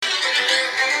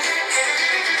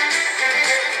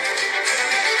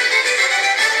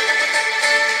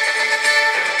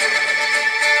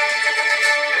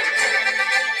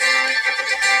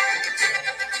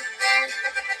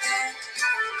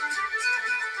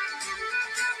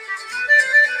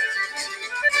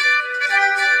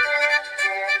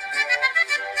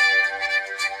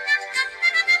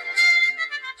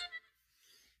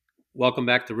Welcome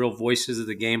back to Real Voices of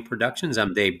the Game Productions.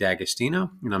 I'm Dave Dagostino,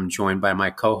 and I'm joined by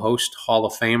my co-host, Hall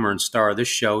of Famer and star of this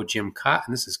show, Jim Kaat,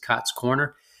 and this is Kaat's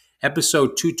Corner,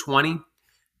 episode 220.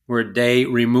 We're a day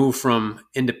removed from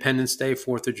Independence Day,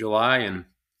 4th of July, and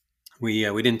we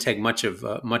didn't take much of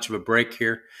a break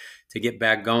here to get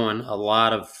back going. A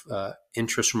lot of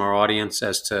interest from our audience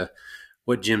as to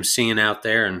what Jim's seeing out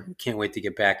there, and can't wait to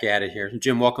get back at it here.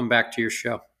 Jim, welcome back to your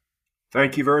show.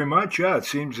 Thank you very much. Yeah, it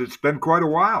seems it's been quite a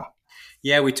while.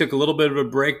 Yeah, we took a little bit of a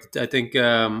break. I think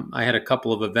I had a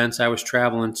couple of events I was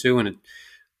traveling to, and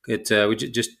we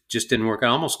just didn't work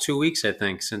out. Almost 2 weeks, I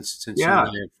think, since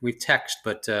Yeah. we've texted,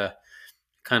 but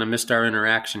kind of missed our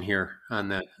interaction here on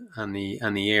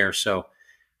the air. So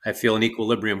I feel an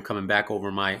equilibrium coming back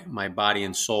over my body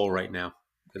and soul right now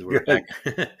because we're Good.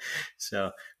 back.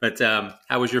 But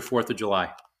how was your 4th of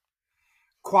July?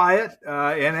 Quiet,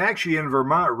 and actually in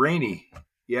Vermont, rainy.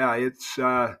 Yeah, it's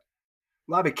a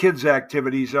lot of kids'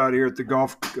 activities out here at the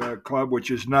golf club, which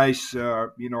is nice.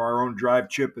 Our own drive,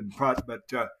 chip, and putt. But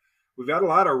we've had a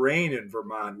lot of rain in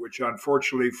Vermont, which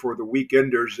unfortunately for the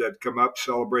weekenders that come up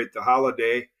celebrate the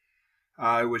holiday,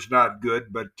 it was not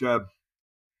good. But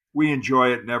we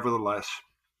enjoy it nevertheless.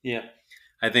 Yeah.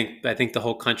 I think the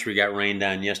whole country got rained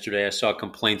on yesterday. I saw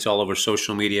complaints all over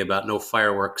social media about no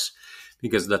fireworks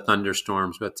because of the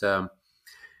thunderstorms. But,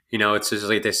 it's just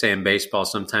like they say in baseball,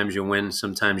 sometimes you win,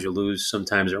 sometimes you lose,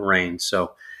 sometimes it rains.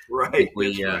 So Right.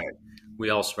 we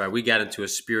all survived. We got into a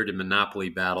spirited Monopoly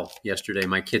battle yesterday.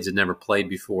 My kids had never played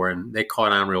before, and they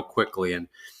caught on real quickly. And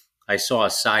I saw a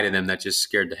side of them that just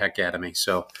scared the heck out of me.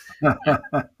 So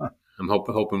I'm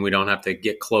hoping we don't have to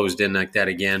get closed in like that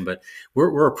again. But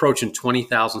we're approaching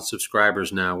 20,000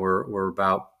 subscribers now. We're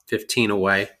about 15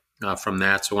 away from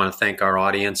that. So I want to thank our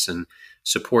audience and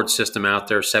support system out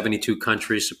there. 72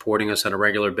 countries supporting us on a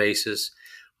regular basis.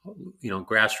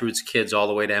 Grassroots kids all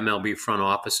the way to MLB front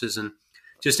offices, and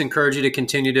just encourage you to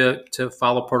continue to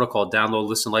follow protocol. Download,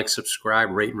 listen, like, subscribe,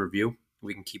 rate, and review.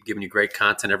 We can keep giving you great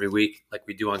content every week, like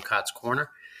we do on Kaat's Corner.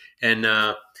 And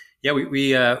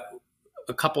we a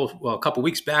couple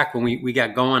weeks back when we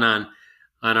got going on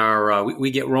our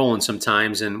we get rolling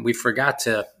sometimes, and we forgot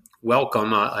to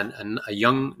welcome a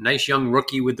nice young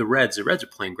rookie with the Reds. The Reds are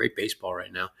playing great baseball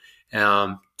right now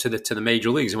to the major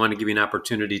leagues. I want to give you an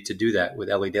opportunity to do that with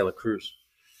Ellie De La Cruz.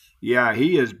 Yeah,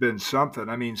 he has been something.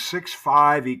 I mean,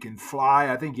 6'5", he can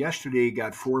fly. I think yesterday he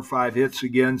got 4 or 5 hits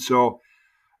again. So,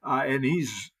 and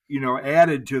he's,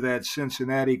 added to that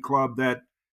Cincinnati club that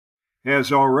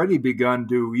has already begun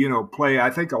to, play,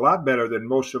 I think, a lot better than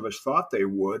most of us thought they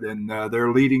would. And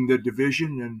they're leading the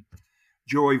division, and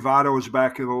Joey Votto is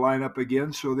back in the lineup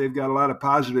again. So they've got a lot of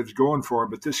positives going for him.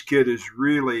 But this kid is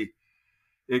really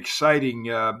exciting.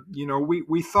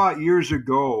 We thought years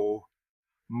ago,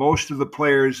 most of the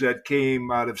players that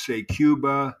came out of, say,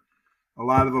 Cuba, a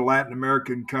lot of the Latin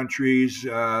American countries,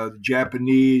 the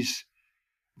Japanese,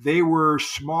 they were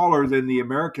smaller than the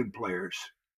American players.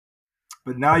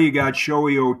 But now you got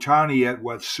Shohei Ohtani at,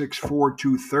 6'4",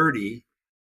 230.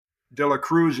 De La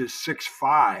Cruz is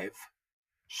 6'5".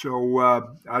 So I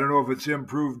don't know if it's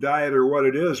improved diet or what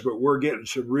it is, but we're getting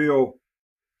some real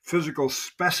physical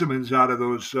specimens out of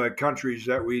those countries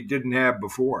that we didn't have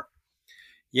before.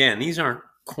 Yeah, and these aren't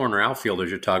corner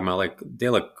outfielders you're talking about. Like De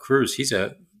La Cruz,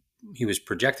 he was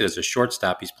projected as a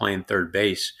shortstop. He's playing third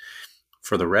base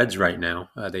for the Reds right now.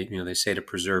 They say to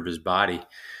preserve his body.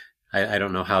 I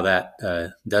don't know how that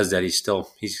does that.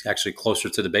 He's actually closer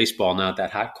to the baseball now at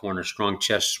that hot corner, strong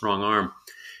chest, strong arm.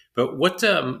 But what he's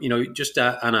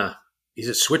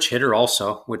a switch hitter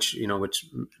also, which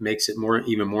makes it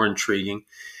even more intriguing.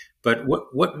 But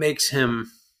what makes him,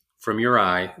 from your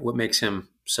eye, what makes him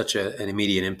such an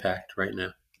immediate impact right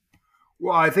now?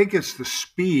 Well, I think it's the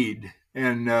speed,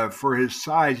 and for his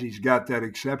size, he's got that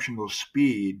exceptional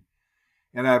speed.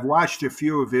 And I've watched a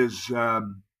few of his. I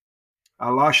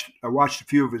watched a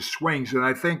few of his swings, and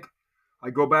I think I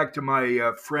go back to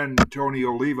my friend Tony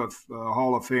Oliva,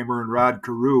 Hall of Famer, and Rod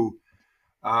Carew,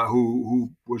 who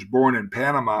was born in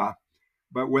Panama.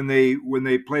 But when they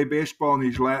play baseball in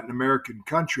these Latin American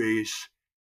countries,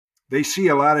 they see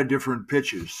a lot of different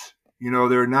pitches.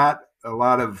 They're not a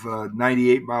lot of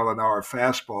 98-mile-an-hour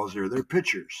fastballs there. They're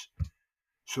pitchers.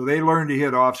 So they learn to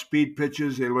hit off-speed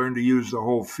pitches. They learn to use the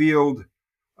whole field,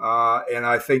 and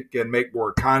I think can make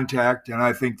more contact. And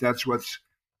I think that's what's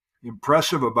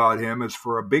impressive about him is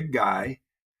for a big guy.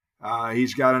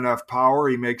 He's got enough power.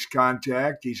 He makes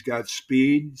contact. He's got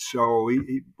speed. So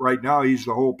right now he's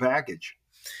the whole package.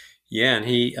 Yeah, and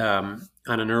he on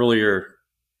an earlier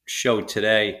show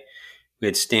today, we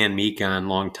had Stan Meek on,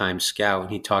 longtime scout, and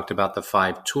he talked about the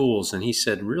 5 tools. And he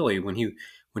said, really, when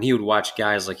when he would watch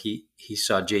guys like he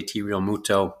saw JT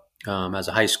Realmuto as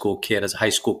a high school kid, as a high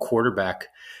school quarterback,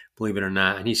 believe it or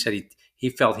not, and he said he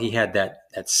felt he had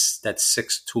that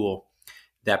sixth tool,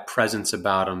 that presence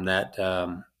about him, that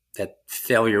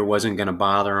failure wasn't going to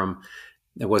bother him.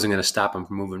 It wasn't going to stop him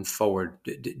from moving forward.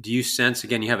 Do you sense,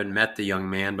 again, you haven't met the young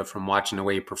man, but from watching the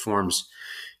way he performs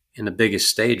in the biggest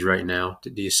stage right now,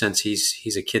 do you sense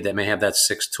he's a kid that may have that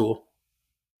sixth tool?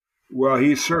 Well,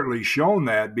 he's certainly shown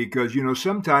that because,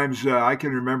 sometimes I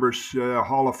can remember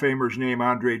Hall of Famer's name,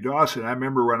 Andre Dawson. I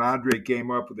remember when Andre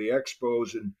came up with the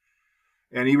Expos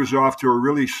and he was off to a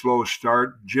really slow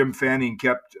start. Jim Fanning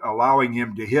kept allowing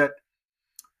him to hit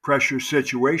pressure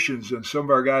situations. And some of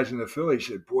our guys in the Phillies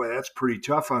said, boy, that's pretty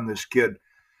tough on this kid,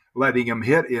 letting him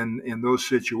hit in those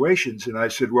situations. And I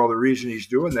said, well, the reason he's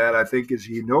doing that, I think, is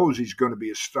he knows he's going to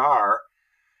be a star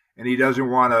and he doesn't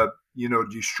want to,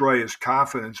 destroy his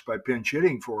confidence by pinch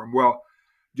hitting for him. Well,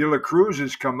 De La Cruz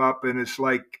has come up and it's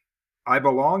like, I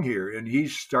belong here. And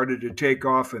he's started to take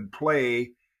off and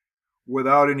play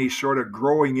without any sort of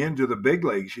growing into the big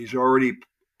leagues. He's already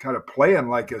kind of playing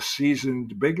like a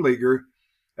seasoned big leaguer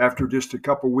after just a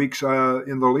couple weeks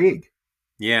in the league.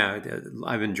 Yeah,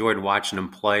 I've enjoyed watching him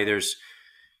play. There's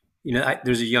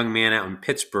a young man out in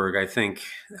Pittsburgh. I think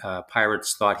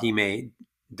Pirates thought he may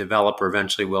develop or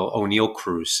eventually will. O'Neill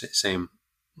Cruz, same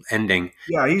ending.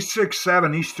 Yeah, he's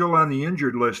 6'7". He's still on the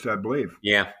injured list, I believe.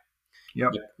 Yeah.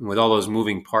 Yep. With all those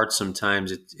moving parts,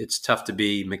 sometimes it's tough to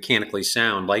be mechanically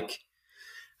sound like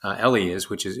Ellie is,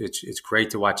 which is it's great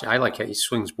to watch. I like how he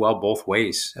swings well both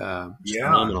ways.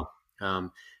 Phenomenal.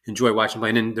 Enjoy watching play.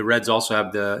 And then the Reds also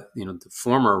have the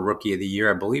former Rookie of the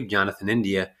Year, I believe Jonathan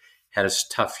India had a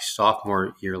tough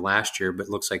sophomore year last year, but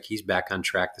looks like he's back on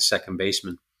track, the second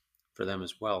baseman for them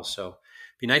as well. So it'd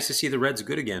be nice to see the Reds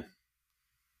good again.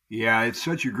 Yeah, it's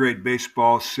such a great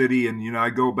baseball city. And, I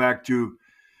go back to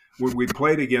when we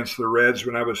played against the Reds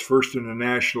when I was first in the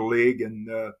National League and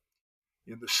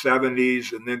in the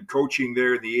 70s and then coaching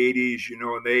there in the 80s,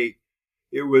 and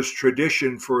it was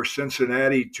tradition for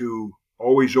Cincinnati to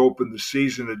always open the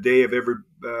season a day of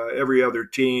every other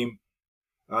team.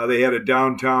 They had a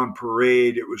downtown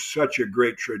parade. It was such a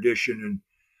great tradition, and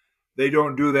they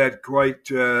don't do that quite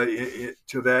to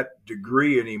that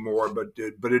degree anymore. But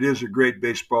it is a great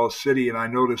baseball city, and I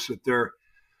notice that their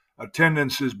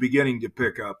attendance is beginning to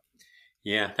pick up.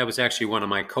 Yeah, that was actually one of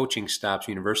my coaching stops,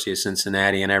 University of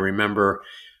Cincinnati, and I remember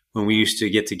when we used to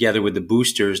get together with the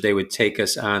boosters, they would take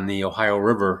us on the Ohio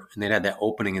River, and they'd had that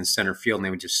opening in center field, and they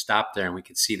would just stop there, and we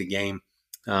could see the game.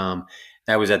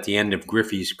 That was at the end of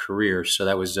Griffey's career, so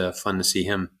that was fun to see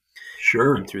him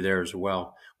come through there as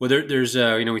well. Well, there's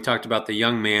we talked about the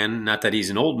young man, not that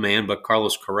he's an old man, but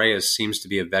Carlos Correa seems to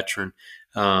be a veteran.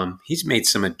 He's made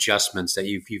some adjustments that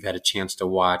you've had a chance to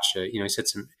watch. He's had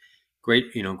some great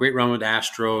run with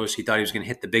Astros. He thought he was going to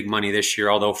hit the big money this year,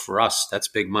 although for us, that's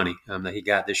big money that he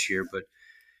got this year. But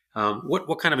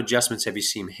what kind of adjustments have you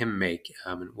seen him make?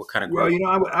 And what kind of growth?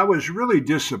 Well, I was really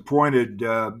disappointed,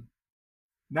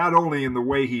 not only in the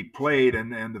way he played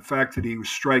and the fact that he was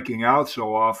striking out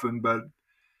so often, but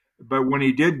when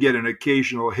he did get an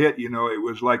occasional hit, it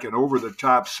was like an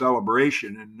over-the-top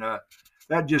celebration. And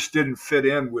that just didn't fit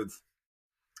in with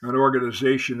an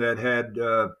organization that had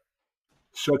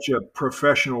such a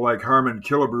professional like Harmon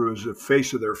Killebrew as the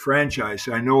face of their franchise.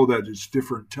 I know that it's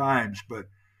different times, but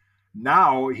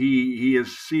now he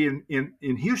is seeing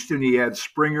in Houston, he had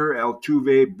Springer,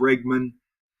 Altuve, Bregman.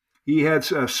 He had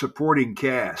a supporting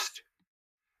cast.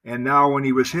 And now when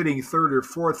he was hitting third or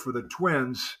fourth for the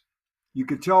Twins, you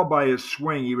could tell by his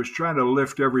swing, he was trying to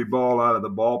lift every ball out of the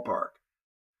ballpark.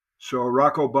 So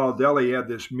Rocco Baldelli had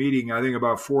this meeting, I think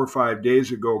about 4 or 5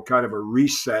 days ago, kind of a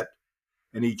reset.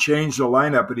 And he changed the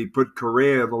lineup and he put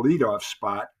Correa the leadoff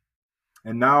spot.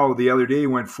 And now the other day he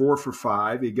went 4 for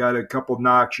 5. He got a couple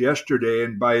knocks yesterday.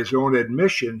 And by his own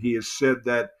admission, he has said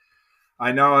that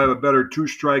I now have a better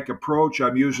two-strike approach.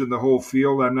 I'm using the whole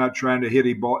field. I'm not trying to hit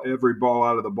every ball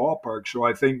out of the ballpark. So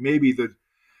I think maybe the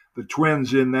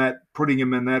Twins putting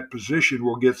him in that position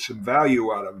will get some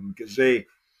value out of him because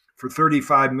for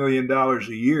 $35 million a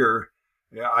year,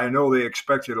 I know they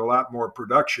expected a lot more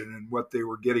production than what they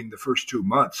were getting the first 2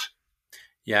 months.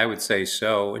 Yeah, I would say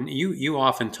so. And you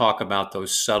often talk about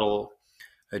those subtle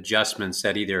adjustments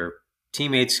that either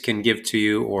teammates can give to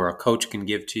you or a coach can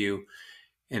give to you.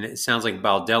 And it sounds like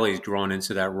Baldelli's grown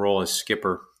into that role as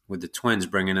skipper with the Twins,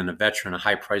 bringing in a veteran, a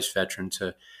high-priced veteran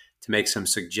to make some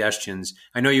suggestions.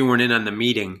 I know you weren't in on the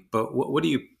meeting, but what do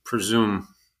you presume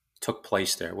took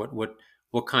place there?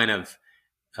 What kind of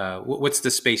what's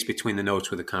the space between the notes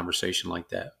with a conversation like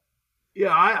that?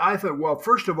 Yeah, I thought. Well,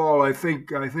 first of all, I think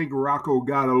Rocco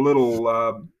got a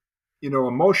little,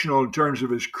 emotional in terms of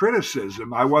his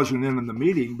criticism. I wasn't in the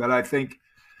meeting, but I think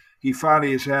he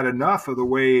finally has had enough of the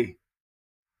way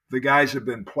the guys have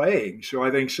been playing. So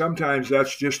I think sometimes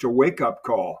that's just a wake up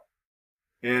call.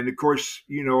 And of course,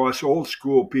 us old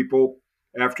school people,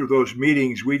 after those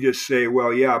meetings, we just say,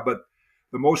 well, yeah, but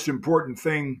the most important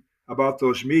thing about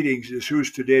those meetings is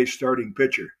who's today's starting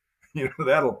pitcher.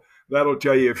 That'll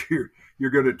tell you if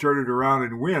you're going to turn it around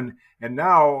and win. And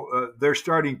now their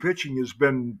starting pitching has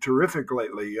been terrific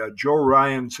lately. Joe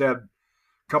Ryan's had a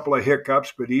couple of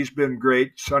hiccups, but he's been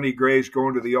great. Sonny Gray's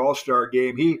going to the All-Star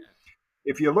game.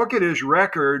 If you look at his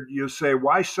record, you'll say,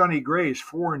 why Sonny Gray is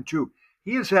 4-2?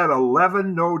 He has had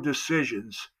 11 no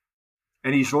decisions,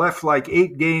 and he's left like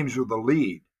 8 games with a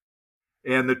lead.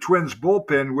 And the Twins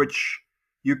bullpen, which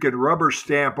you can rubber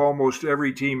stamp almost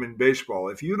every team in baseball.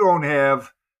 If you don't have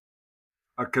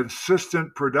a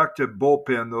consistent, productive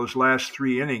bullpen those last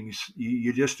 3 innings,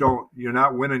 you just don't. You're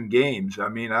not winning games. I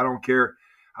mean, I don't care.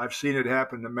 I've seen it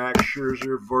happen to Max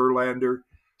Scherzer, Verlander.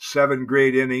 7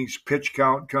 great innings, pitch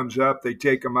count comes up, they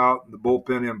take them out, and the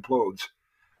bullpen implodes.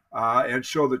 And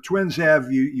so the Twins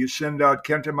have you send out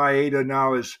Kenta Maeda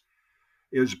now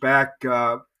is back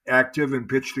active and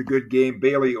pitched a good game.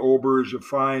 Bailey Ober is a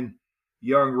fine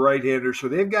young right-hander, so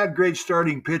they've got great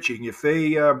starting pitching. If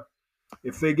they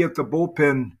get the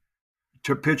bullpen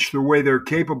to pitch the way they're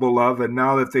capable of, and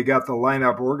now that they got the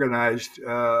lineup organized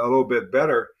a little bit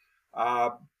better,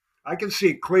 I can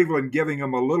see Cleveland giving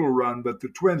them a little run, but the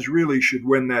Twins really should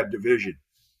win that division.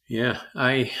 Yeah,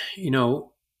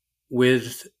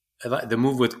 with the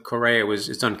move with Correa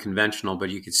it's unconventional, but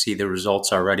you could see the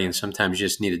results already, and sometimes you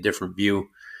just need a different view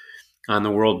on the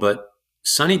world. But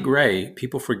Sonny Gray,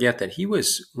 people forget that he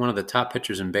was one of the top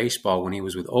pitchers in baseball when he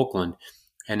was with Oakland,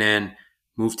 and then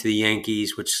moved to the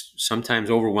Yankees, which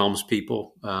sometimes overwhelms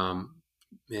people,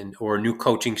 or a new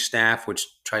coaching staff, which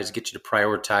tries to get you to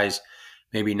prioritize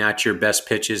maybe not your best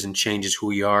pitches and changes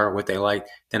who you are, what they like.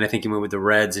 Then I think he went with the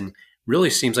Reds, and really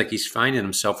seems like he's finding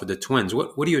himself with the Twins.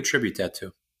 What do you attribute that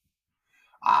to?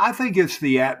 I think it's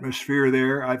the atmosphere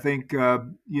there. I think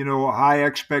high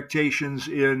expectations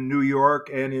in New York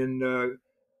and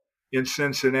in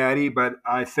Cincinnati, but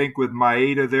I think with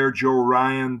Maeda there, Joe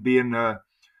Ryan being a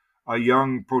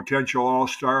young potential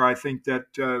all-star, I think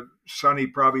that Sonny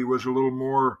probably was a little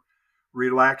more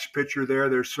relaxed pitcher there.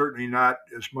 There's certainly not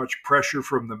as much pressure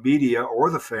from the media or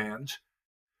the fans.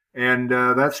 And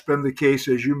that's been the case,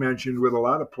 as you mentioned, with a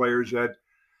lot of players that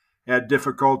had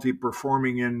difficulty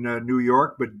performing in New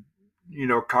York. But,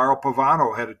 Carl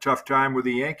Pavano had a tough time with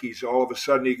the Yankees. All of a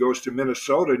sudden he goes to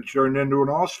Minnesota and turned into an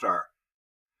all-star.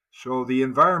 So the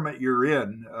environment you're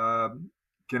in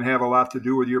can have a lot to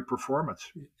do with your performance.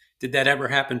 Did that ever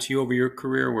happen to you over your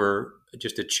career, where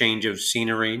just a change of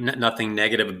scenery, nothing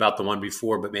negative about the one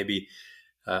before, but maybe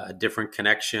a different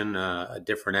connection, a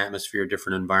different atmosphere,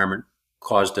 different environment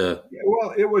caused a... Yeah,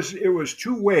 well, it was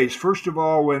 2 ways. First of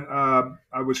all, when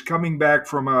I was coming back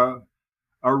from a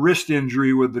wrist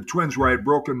injury with the Twins where I had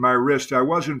broken my wrist, I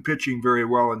wasn't pitching very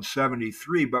well in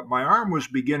 73, but my arm was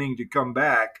beginning to come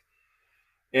back.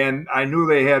 And I knew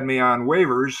they had me on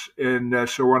waivers. And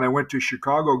so when I went to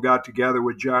Chicago, got together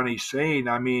with Johnny Sain,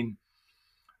 I mean,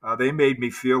 they made me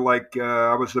feel like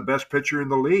I was the best pitcher in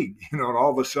the league. And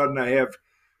all of a sudden I have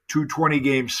 2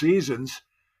 20-game seasons.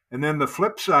 And then the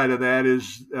flip side of that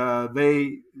is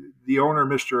the owner,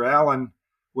 Mr. Allen,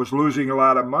 was losing a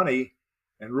lot of money.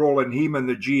 And Roland Heeman,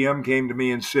 the GM, came to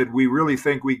me and said, we really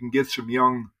think we can get some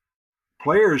young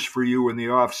players for you in the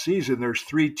off season. There's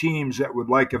 3 teams that would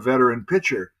like a veteran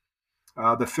pitcher,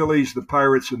 the Phillies, the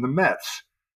Pirates, and the Mets.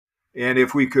 And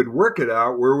if we could work it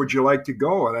out, where would you like to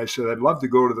go? And I said, I'd love to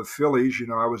go to the Phillies.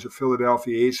 I was a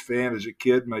Philadelphia A's fan as a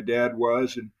kid. My dad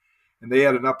was, and they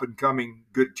had an up-and-coming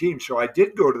good team. So I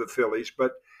did go to the Phillies,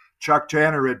 but Chuck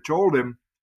Tanner had told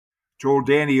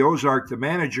Danny Ozark, the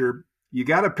manager, you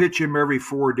got to pitch him every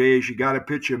 4 days. You got to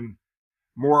pitch him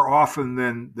more often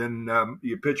than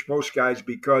you pitch most guys,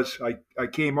 because I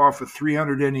came off a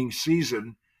 300-inning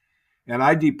season, and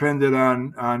I depended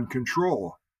on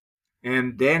control.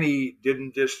 And Danny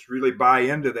didn't just really buy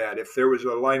into that. If there was a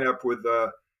lineup with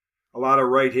a lot of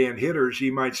right-hand hitters,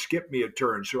 he might skip me a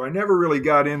turn. So I never really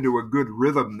got into a good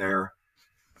rhythm there.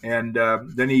 And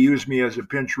then he used me as a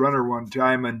pinch runner one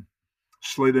time and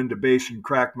slid into base and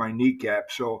cracked my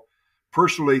kneecap. So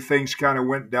personally, things kind of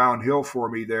went downhill for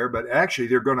me there. But actually,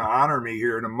 they're going to honor me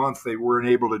here in a month. They weren't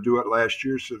able to do it last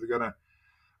year, so they're going to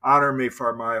honor me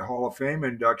for my Hall of Fame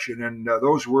induction. And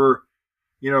those were,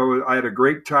 I had a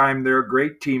great time there,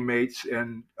 great teammates,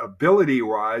 and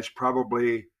ability-wise,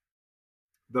 probably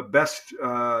the best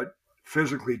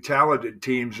physically talented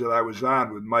teams that I was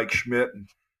on with Mike Schmidt and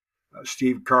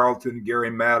Steve Carlton, Gary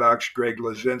Maddox, Greg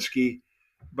Lazinski.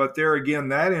 But there again,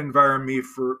 that environment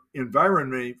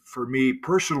for me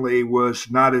personally was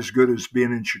not as good as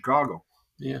being in Chicago.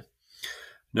 Yeah.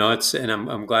 No, and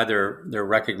I'm glad they're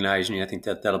recognizing you. I think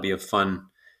that'll be a fun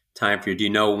time for you. Do you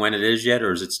know when it is yet,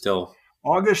 or is it still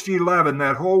August 11?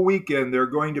 That whole weekend, they're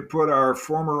going to put our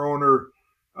former owner,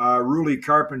 Ruly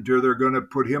Carpenter. They're going to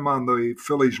put him on the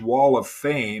Phillies Wall of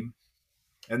Fame,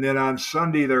 and then on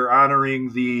Sunday they're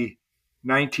honoring the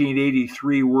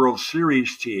 1983 World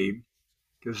Series team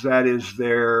because that is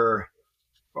their,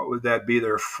 what would that be,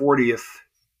 their 40th.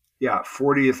 Yeah,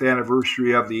 40th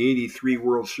anniversary of the 83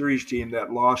 World Series team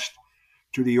that lost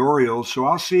to the Orioles. So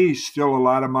I'll see still a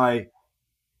lot of my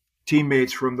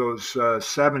teammates from those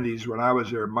 70s when I was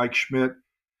there. Mike Schmidt,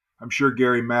 I'm sure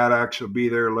Gary Maddox will be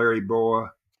there, Larry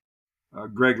Boa,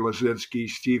 Greg Lazinski,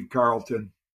 Steve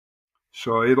Carlton.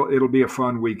 So it'll be a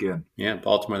fun weekend. Yeah,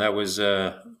 Baltimore. That was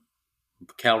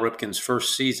Cal Ripken's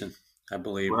first season, I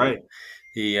believe. Right.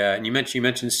 And you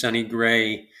mentioned Sonny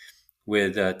Gray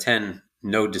with 10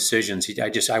 no decisions.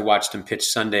 I watched him pitch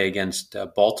Sunday against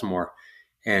Baltimore,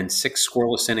 and 6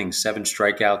 scoreless innings, 7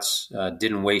 strikeouts.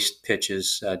 Didn't waste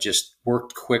pitches. Just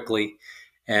worked quickly,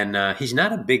 and he's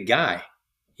not a big guy.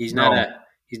 He's not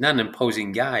an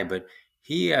imposing guy, but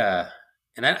he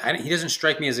he doesn't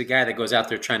strike me as a guy that goes out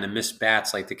there trying to miss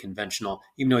bats like the conventional.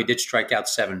 Even though he did strike out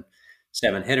seven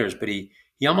hitters, but he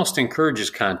almost encourages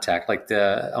contact,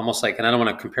 almost like, and I don't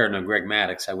want to compare him to Greg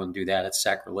Maddux. I wouldn't do that. It's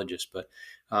sacrilegious, but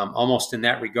almost in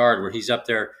that regard, where he's up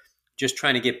there just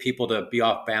trying to get people to be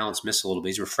off balance, miss a little bit.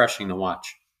 He's refreshing to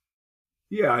watch.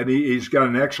 Yeah, and he's got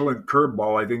an excellent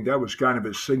curveball. I think that was kind of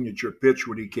his signature pitch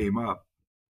when he came up.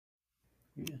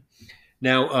 Yeah.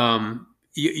 Now,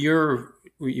 you're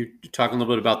talking a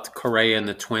little bit about the Correa and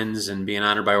the Twins and being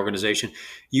honored by organization.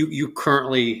 You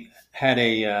currently had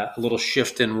a little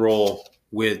shift in role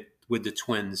with the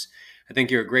Twins. I think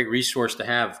you're a great resource to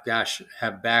have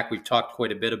back. We've talked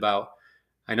quite a bit about.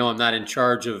 I know I'm not in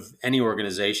charge of any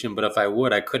organization, but if I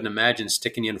would, I couldn't imagine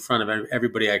sticking you in front of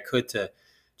everybody I could to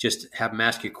just have them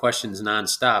ask you questions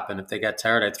nonstop. And if they got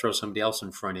tired, I'd throw somebody else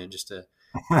in front of you just to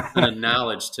kind of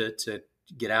knowledge to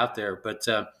get out there. But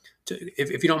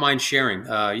if you don't mind sharing,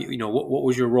 what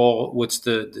was your role? What's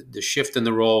the shift in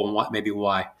the role, and maybe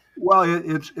why? Well,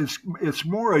 it's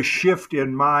more a shift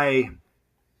in my,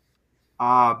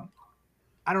 I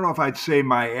don't know if I'd say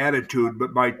my attitude,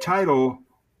 but my title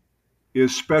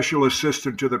is Special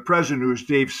Assistant to the President, who's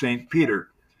Dave St. Peter.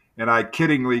 And I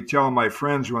kiddingly tell my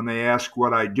friends when they ask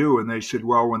what I do, and they said,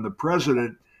 well, when the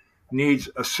president needs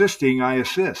assisting, I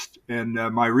assist. And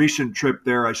my recent trip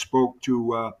there, I spoke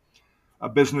to a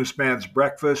businessman's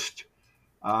breakfast.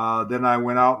 Then I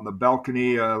went out in the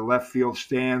balcony, left field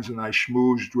stands, and I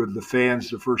schmoozed with the fans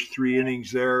the first 3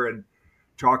 innings there and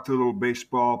talked a little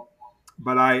baseball.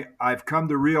 But I've come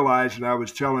to realize, and I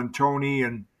was telling Tony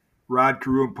and Rod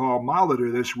Carew and Paul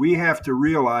Molitor this, we have to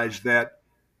realize that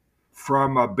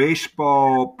from a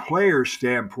baseball player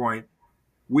standpoint,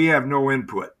 we have no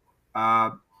input.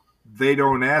 They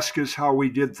don't ask us how we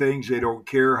did things. They don't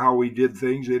care how we did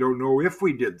things. They don't know if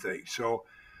we did things. So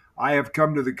I have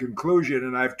come to the conclusion,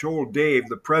 and I've told Dave,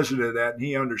 the president, that, and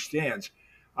he understands.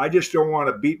 I just don't want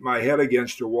to beat my head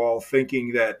against a wall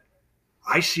thinking that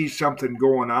I see something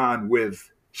going on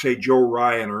with, say, Joe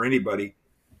Ryan or anybody.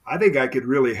 I think I could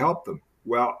really help them.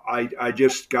 Well, I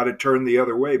just got to turn the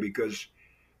other way because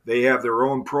they have their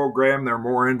own program. They're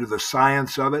more into the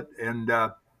science of it. And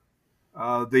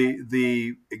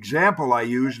the example I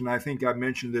use, and I think I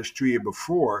mentioned this to you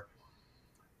before,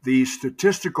 the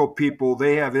statistical people,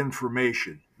 they have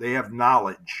information. They have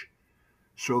knowledge.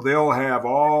 So they'll have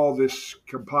all this,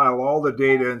 compile all the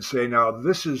data and say, now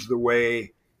this is the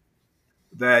way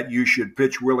that you should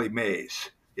pitch Willie Mays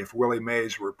if Willie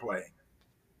Mays were playing.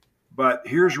 But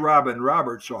here's Robin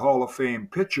Roberts, a Hall of Fame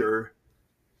pitcher.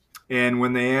 And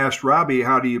when they asked Robbie,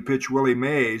 how do you pitch Willie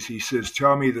Mays? He says,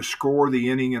 tell me the score, the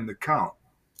inning, and the count.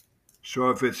 So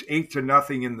if it's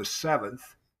 8-0 in the 7th,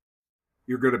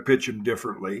 you're going to pitch him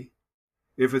differently.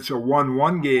 If it's a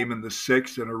 1-1 game in the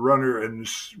 6th and a runner and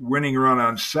winning run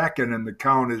on second and the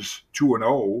count is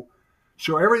 2-0.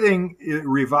 So everything, it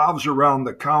revolves around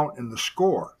the count and the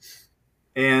score.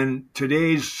 And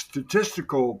today's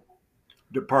statistical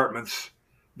departments,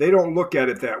 they don't look at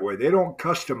it that way. They don't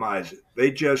customize it.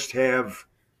 They just have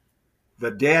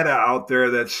the data out there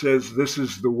that says this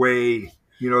is the way,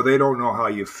 they don't know how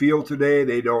you feel today.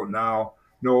 They don't now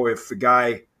know if the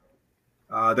guy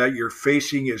that you're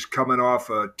facing is coming off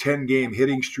a 10-game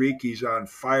hitting streak. He's on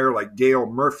fire like Dale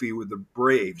Murphy with the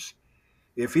Braves.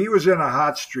 if he was in a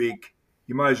hot streak,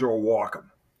 you might as well walk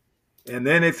him. And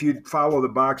then if you follow the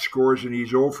box scores and he's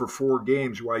 0 for 4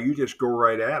 games, why, you just go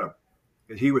right at him.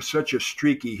 Because he was such a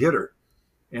streaky hitter.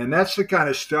 And that's the kind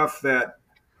of stuff that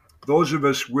those of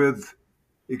us with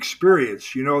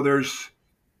experience, there's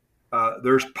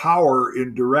power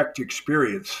in direct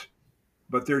experience,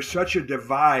 but there's such a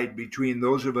divide between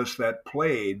those of us that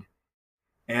played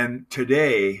and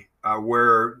today,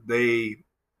 where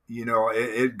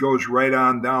it goes right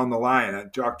on down the line. I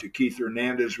talked to Keith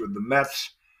Hernandez with the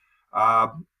Mets,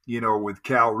 with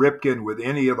Cal Ripken, with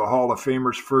any of the Hall of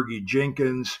Famers, Fergie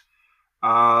Jenkins.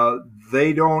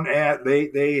 They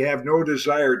have no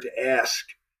desire to ask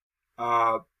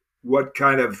what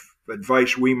kind of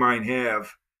advice we might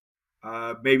have,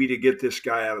 maybe to get this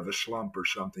guy out of a slump or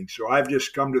something. So I've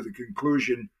just come to the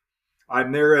conclusion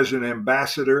I'm there as an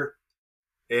ambassador,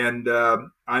 and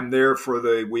I'm there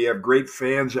we have great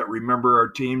fans that remember our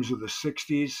teams of the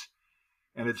 60s,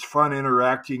 and it's fun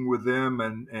interacting with them,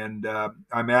 and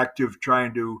I'm active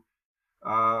trying to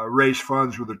raise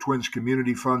funds with the Twins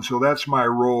Community Fund. So that's my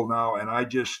role now, and I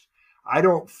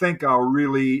don't think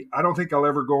I'll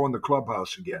ever go in the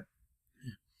clubhouse again.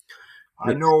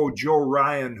 I know Joe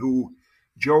Ryan, who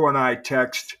Joe and I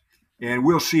text, and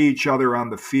we'll see each other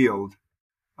on the field,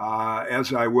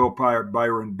 as I will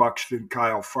Byron Buxton,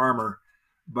 Kyle Farmer.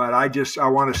 But I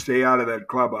want to stay out of that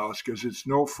clubhouse, because it's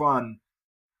no fun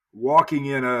walking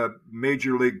in a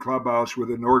major league clubhouse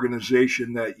with an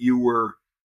organization that you were,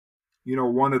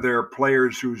 one of their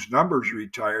players whose number's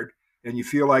retired, and you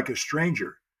feel like a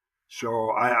stranger.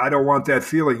 So I don't want that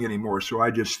feeling anymore, so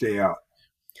I just stay out.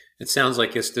 It sounds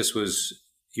like this was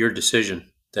your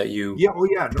decision that you... Yeah, oh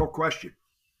yeah, no question.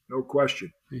 No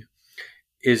question.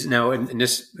 Is now, and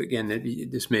this, again,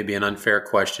 this may be an unfair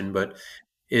question, but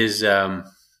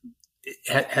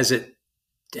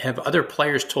have other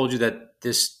players told you that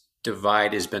this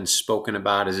divide has been spoken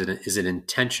about? Is it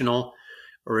intentional,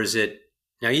 or is it,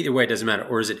 now either way, it doesn't matter,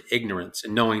 or is it ignorance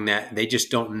and knowing that they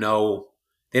just don't know,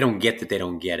 they don't get that they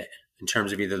don't get it, in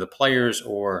terms of either the players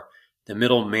or the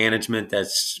middle management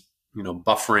that's,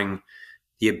 buffering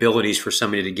the abilities for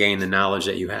somebody to gain the knowledge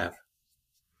that you have?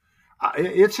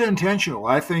 It's intentional.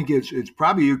 I think it's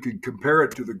probably, you could compare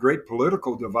it to the great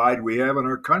political divide we have in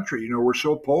our country. We're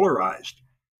so polarized.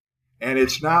 And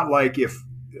it's not like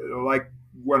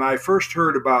when I first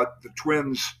heard about the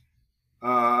Twins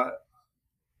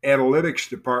analytics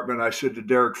department, I said to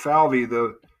Derek Falvey,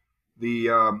 the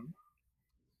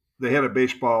head of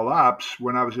baseball ops,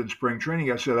 when I was in spring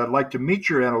training, I said, I'd like to meet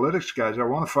your analytics guys. I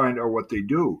want to find out what they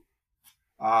do.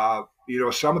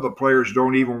 Some of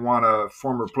the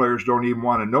former players don't even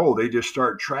want to know. They just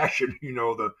start trashing,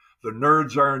 the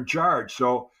nerds are in charge.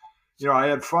 So, I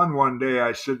had fun one day.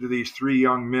 I said to these 3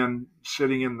 young men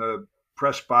sitting in the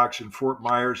press box in Fort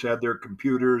Myers, had their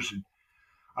computers. And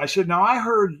I said, now I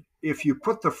heard if you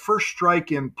put the first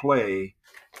strike in play,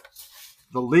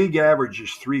 the league average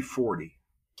is 340.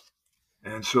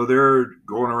 And so they're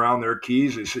going around their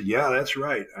keys. They said, yeah, that's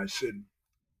right. I said,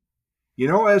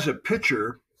 as a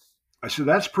pitcher, I said,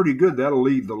 that's pretty good. That'll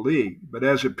lead the league. But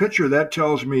as a pitcher, that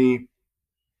tells me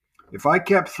if I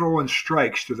kept throwing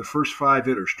strikes to the first 5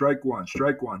 hitters, strike one,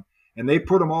 and they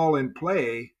put them all in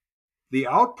play, the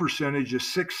out percentage is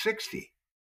 660.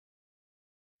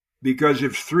 Because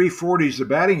if 340 is the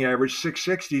batting average,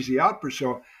 660 is the out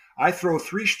percentage. So I throw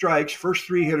 3 strikes, first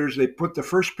 3 hitters, they put the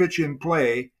first pitch in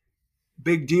play.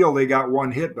 Big deal, they got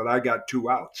 1 hit, but I got 2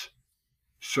 outs.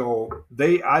 So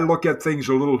I look at things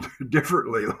a little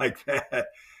differently like that.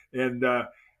 And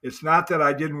it's not that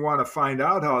I didn't want to find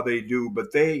out how they do,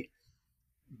 but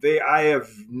I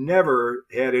have never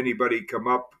had anybody come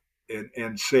up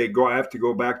and say, I have to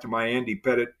go back to my Andy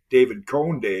Pettit, David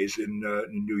Cohn days in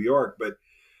New York, but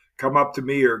come up to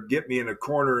me or get me in a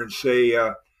corner and say,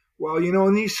 well,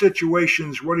 in these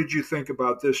situations, what did you think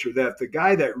about this or that? The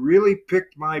guy that really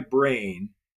picked my brain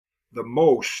the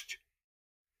most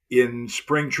in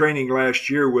spring training last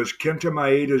year was Kenta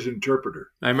Maeda's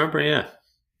interpreter. I remember, yeah.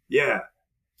 Yeah.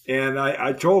 And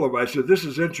I told him, I said, this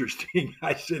is interesting.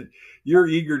 I said, you're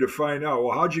eager to find out,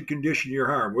 well, how'd you condition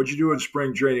your arm? What'd you do in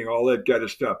spring training? All that kind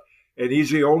of stuff. And he's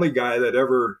the only guy that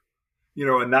ever,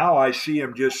 and now I see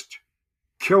him just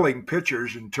killing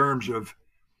pitchers in terms of,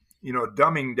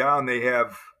 dumbing down. They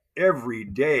have every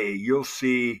day, you'll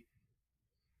see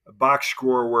a box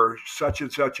score where such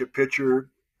and such a pitcher,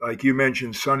 like you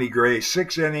mentioned, Sonny Gray,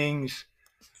 6 innings,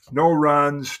 no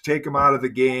runs, take him out of the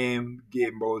game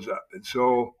blows up. And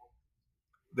so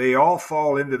they all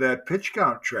fall into that pitch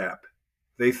count trap.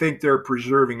 They think they're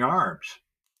preserving arms.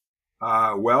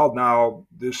 Well, now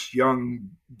this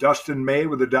young Dustin May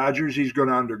with the Dodgers, he's going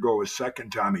to undergo his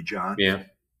second Tommy John. Yeah.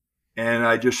 And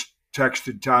I just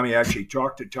texted Tommy, actually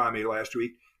talked to Tommy last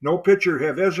week. No pitcher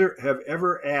have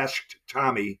ever asked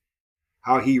Tommy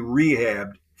how he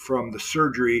rehabbed from the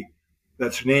surgery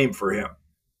that's named for him.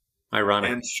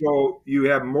 Ironic. And so you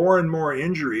have more and more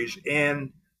injuries.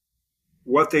 And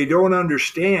what they don't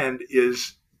understand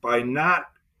is by not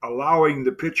allowing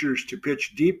the pitchers to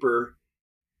pitch deeper,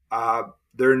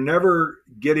 they're never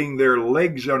getting their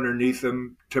legs underneath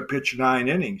them to pitch 9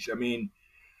 innings. I mean,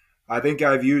 I think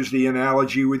I've used the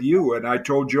analogy with you, and I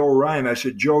told Joe Ryan, I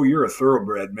said, Joe, you're a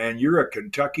thoroughbred, man. You're a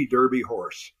Kentucky Derby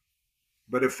horse.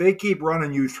 But if they keep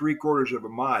running you 3/4 of a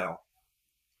mile,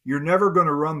 you're never going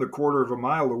to run the 1/4 of a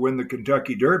mile to win the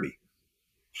Kentucky Derby.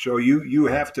 So you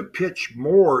have to pitch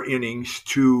more innings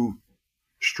to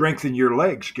strengthen your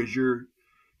legs, because your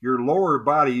lower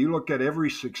body, you look at every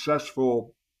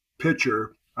successful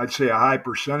pitcher, I'd say a high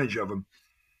percentage of them,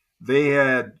 they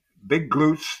had big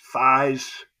glutes,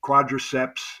 thighs,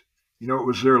 quadriceps. It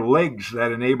was their legs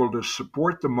that enabled to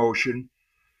support the motion,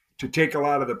 to take a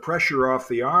lot of the pressure off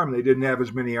the arm. They didn't have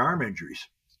as many arm injuries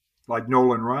like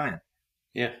Nolan Ryan.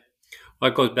 Yeah. Well,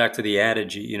 it goes back to the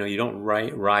adage, you don't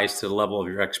rise to the level of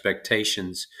your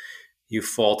expectations. You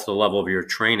fall to the level of your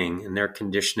training, and they're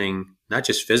conditioning, not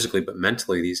just physically, but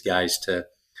mentally, these guys to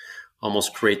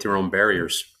almost create their own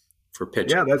barriers for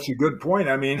pitching. Yeah, that's a good point.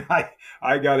 I mean,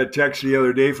 I got a text the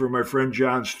other day from my friend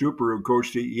John Stuper, who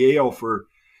coached at Yale for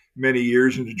many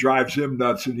years, and it drives him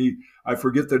nuts. And I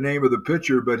forget the name of the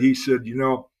pitcher, but he said,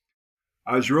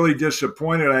 I was really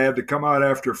disappointed I had to come out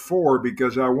after 4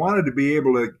 because I wanted to be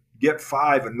able to get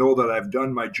 5 and know that I've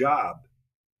done my job.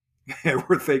 And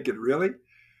we're thinking, really?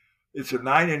 It's a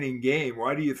 9-inning game.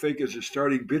 Why do you think as a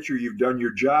starting pitcher you've done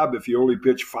your job if you only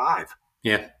pitch 5?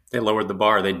 Yeah, they lowered the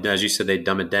bar. They, as you said, they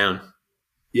dumb it down.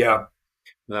 Yeah.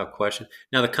 Without question.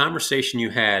 Now, the conversation you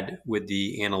had with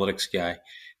the analytics guy,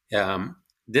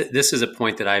 this is a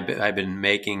point that I've been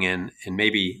making, and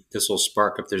maybe this will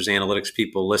spark, if there's analytics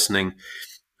people listening,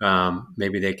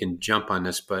 maybe they can jump on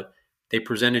this, but they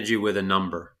presented you with a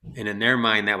number, and in their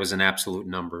mind, that was an absolute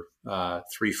number.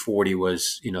 340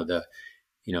 was,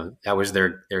 that was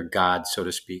their God, so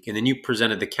to speak. And then you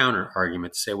presented the counter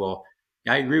argument to say, well,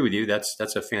 I agree with you.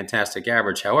 That's a fantastic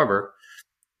average. However,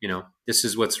 this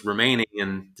is what's remaining,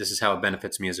 and this is how it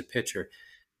benefits me as a pitcher.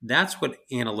 That's what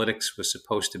analytics was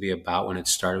supposed to be about when it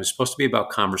started. It was supposed to be about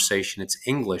conversation. It's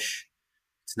English.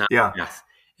 It's not math.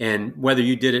 And whether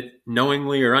you did it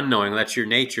knowingly or unknowingly, that's your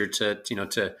nature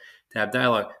to have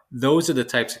dialogue. Those are the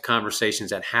types of conversations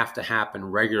that have to happen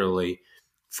regularly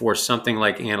for something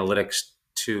like analytics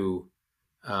to,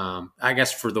 I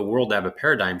guess, for the world to have a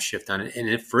paradigm shift on it,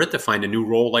 and for it to find a new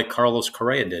role like Carlos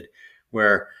Correa did,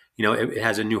 where it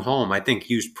has a new home. I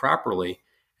think used properly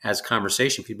as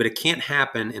conversation, but it can't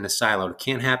happen in a silo. It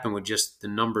can't happen with just the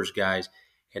numbers guys.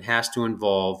 It has to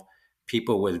involve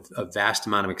people with a vast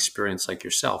amount of experience like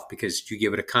yourself, because you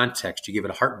give it a context, you give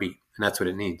it a heartbeat, and that's what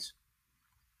it needs.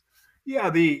 Yeah,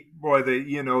 the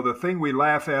thing we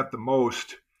laugh at the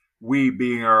most, we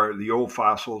being the old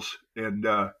fossils, and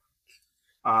the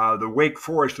Wake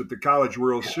Forest at the College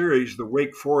World Series, the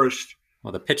Wake Forest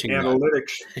the pitching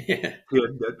analytics kid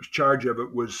that was charge of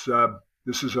it was,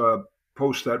 this is a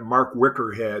post that Mark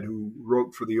Wicker had, who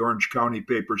wrote for the Orange County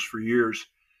papers for years.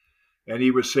 And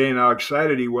he was saying how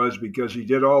excited he was because he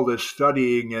did all this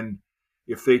studying, and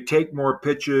if they take more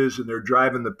pitches and they're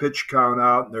driving the pitch count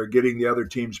out and they're getting the other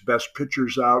team's best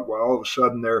pitchers out, well, all of a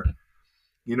sudden their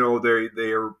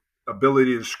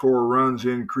ability to score runs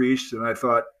increased. And I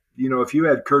thought, if you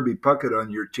had Kirby Puckett on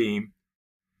your team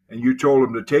and you told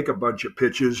him to take a bunch of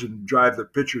pitches and drive the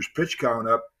pitcher's pitch count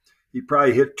up, he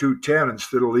probably hit 210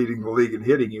 instead of leading the league in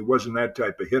hitting. He wasn't that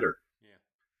type of hitter. Yeah.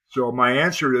 So my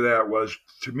answer to that was,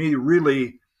 to me,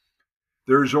 really,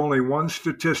 there's only one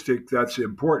statistic that's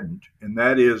important, and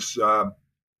that is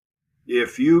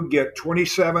if you get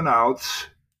 27 outs,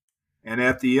 and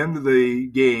at the end of the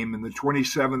game, in the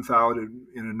 27th out in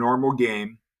a normal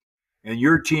game, and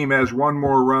your team has one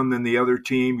more run than the other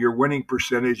team, your winning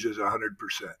percentage is 100%.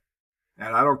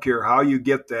 And I don't care how you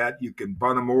get that. You can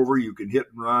bunt them over. You can hit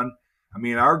and run. I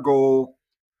mean, our goal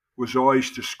was always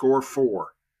to score 4.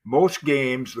 Most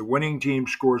games, the winning team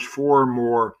scores 4 or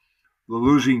more. The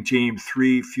losing team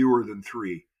 3 fewer than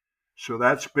 3. So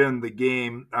that's been the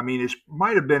game. I mean, it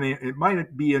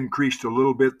might be increased a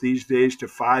little bit these days to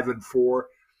 5 and 4,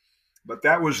 but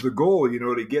that was the goal,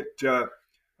 to get,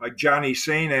 like Johnny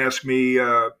Sain asked me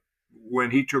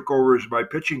when he took over as my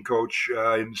pitching coach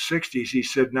in the 60s, he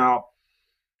said, now,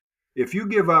 if you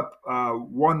give up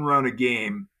 1 run a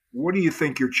game what do you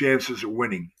think your chances of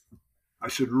winning? I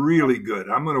said, really good.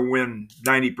 I'm going to win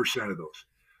 90% of those.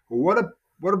 Well,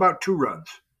 what about 2 runs?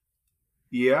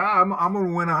 Yeah, I'm going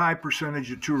to win a high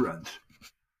percentage of 2 runs.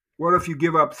 What if you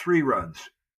give up 3 runs?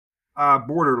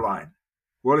 Borderline.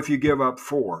 What if you give up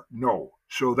 4? No.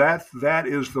 So that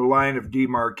is the line of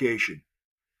demarcation.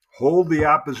 Hold the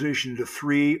opposition to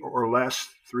 3 or less,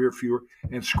 3 or fewer,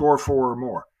 and score 4 or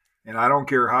more. And I don't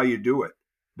care how you do it.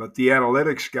 But the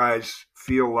analytics guys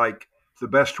feel like the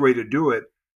best way to do it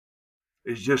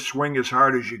is just swing as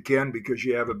hard as you can because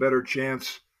you have a better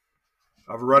chance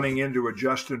of running into a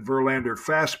Justin Verlander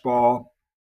fastball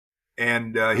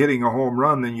and hitting a home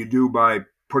run than you do by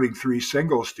putting 3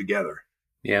 singles together.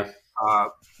 Yeah.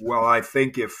 Well, I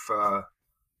think if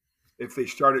they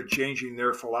started changing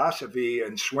their philosophy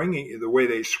and swinging the way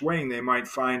they swing, they might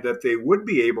find that they would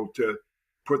be able to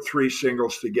put 3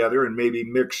 singles together and maybe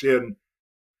mix in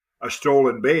a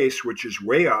stolen base, which is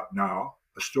way up now,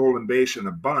 a stolen base and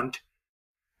a bunt,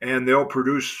 and they'll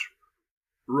produce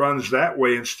runs that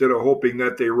way instead of hoping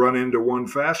that they run into one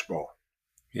fastball.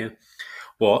 Yeah.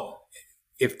 Well,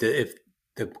 if the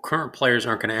current players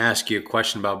aren't going to ask you a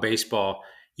question about baseball,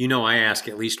 I ask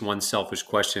at least one selfish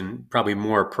question, probably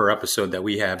more per episode that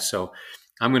we have. So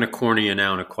I'm going to corner you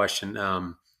now in a question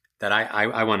that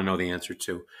I want to know the answer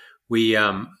to.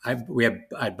 I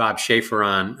had Bob Schaefer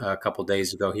on a couple of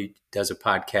days ago. He does a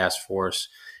podcast for us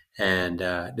and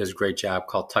does a great job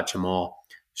called Touch 'Em All.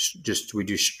 He's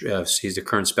the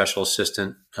current special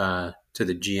assistant to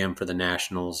the GM for the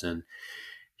Nationals, and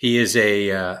he is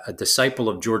a disciple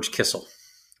of George Kissel.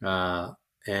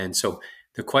 And so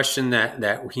the question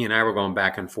that he and I were going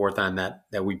back and forth on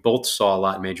that we both saw a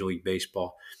lot in Major League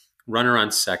Baseball, runner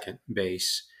on second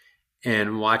base,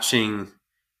 and watching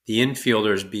the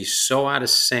infielders be so out of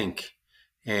sync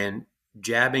and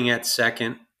jabbing at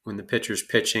second when the pitcher's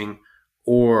pitching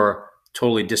or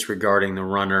totally disregarding the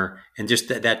runner, and just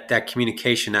that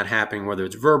communication not happening, whether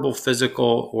it's verbal,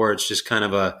 physical, or it's just kind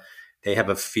of they have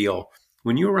a feel.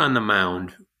 When you were on the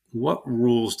mound, what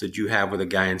rules did you have with a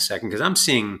guy in second? Because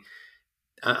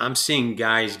I'm seeing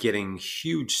guys getting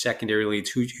huge secondary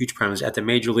leads, huge problems at the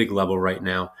major league level right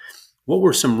now. What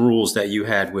were some rules that you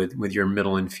had with your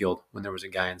middle infield when there was a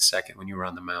guy in second when you were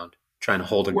on the mound trying to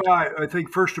hold it? Well, I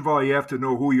think first of all, you have to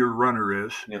know who your runner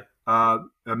is. Yeah.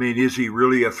 Is he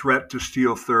really a threat to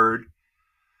steal third?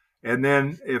 And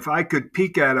then if I could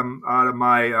peek at him out of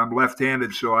I'm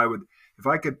left-handed, so if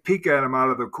I could peek at him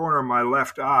out of the corner of my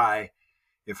left eye,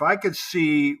 if I could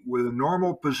see with a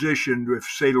normal position, if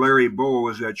say Larry Bow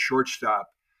was at shortstop,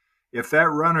 if that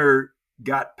runner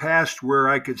got past where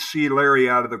I could see Larry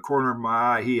out of the corner of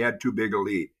my eye, he had too big a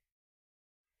lead.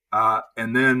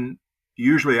 And then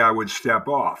usually I would step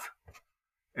off.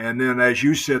 And then, as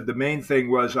you said, the main thing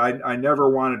was I never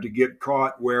wanted to get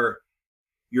caught where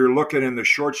you're looking and the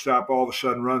shortstop all of a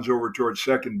sudden runs over towards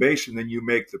second base and then you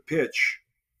make the pitch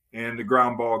and the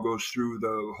ground ball goes through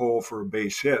the hole for a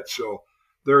base hit. So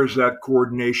there's that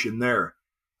coordination there.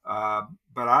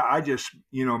 But I just,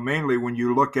 mainly when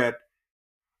you look at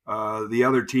the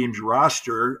other team's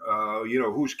roster,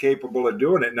 who's capable of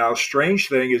doing it. Now, strange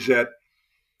thing is that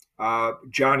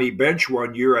Johnny Bench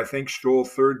one year, I think, stole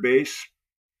third base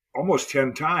almost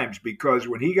 10 times because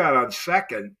when he got on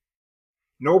second,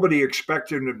 nobody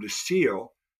expected him to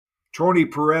steal. Tony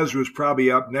Perez was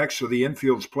probably up next, so the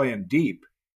infield's playing deep.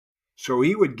 So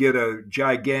he would get a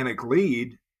gigantic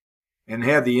lead and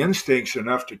had the instincts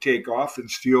enough to take off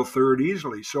and steal third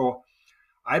easily. So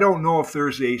I don't know if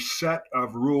there's a set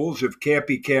of rules. If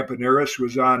Campy Campaneris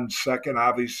was on second,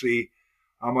 obviously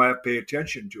I'm going to have to pay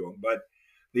attention to him. But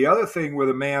the other thing with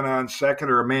a man on second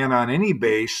or a man on any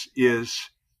base is,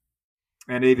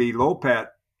 and Eddie Lopat,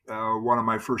 one of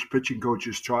my first pitching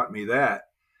coaches, taught me that.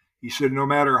 He said, no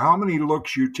matter how many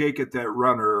looks you take at that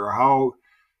runner or how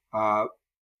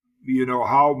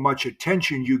much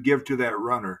attention you give to that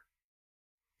runner,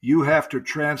 you have to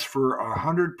transfer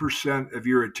 100% of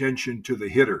your attention to the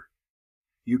hitter.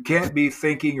 You can't be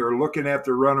thinking or looking at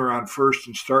the runner on first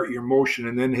and start your motion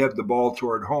and then head the ball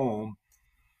toward home.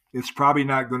 It's probably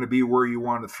not going to be where you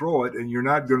want to throw it, and you're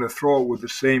not going to throw it with the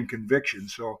same conviction.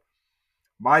 So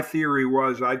my theory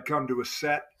was I'd come to a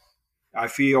set. I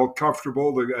feel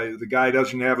comfortable. The guy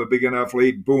doesn't have a big enough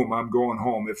lead. Boom, I'm going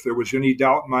home. If there was any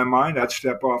doubt in my mind, I'd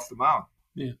step off the mound.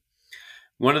 Yeah.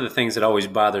 One of the things that always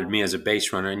bothered me as a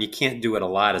base runner, and you can't do it a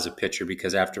lot as a pitcher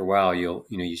because after a while you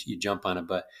jump on it,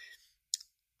 but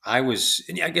I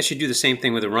guess you do the same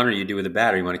thing with a runner you do with a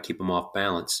batter. You want to keep them off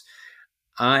balance.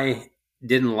 I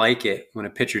didn't like it when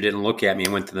a pitcher didn't look at me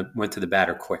and went to the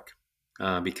batter quick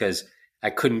because I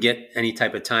couldn't get any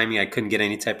type of timing. I couldn't get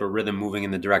any type of rhythm moving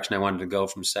in the direction I wanted to go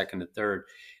from second to third.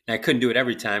 And I couldn't do it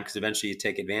every time because eventually you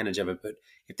take advantage of it. But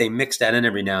if they mixed that in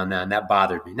every now and then, that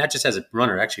bothered me. Not just as a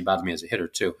runner, it actually bothered me as a hitter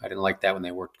too. I didn't like that when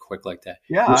they worked quick like that.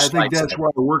 Yeah, Which I think slide that's step. why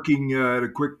working at a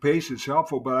quick pace is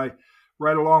helpful. But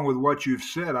right along with what you've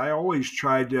said, I always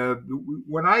tried to,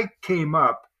 when I came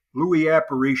up, Louis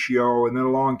Aparicio, and then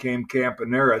along came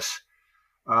Campaneris,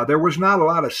 there was not a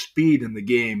lot of speed in the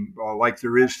game like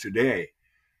there is today.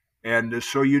 And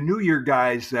so you knew your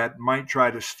guys that might try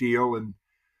to steal. And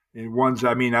ones,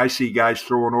 I mean, I see guys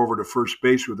throwing over to first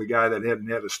base with a guy that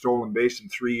hadn't had a stolen base in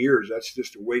 3 years. That's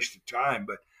just a waste of time.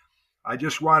 But I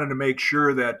just wanted to make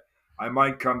sure that I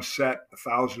might come set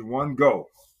 1,001, go.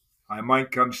 I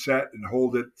might come set and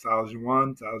hold it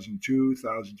 1,001, 1,002,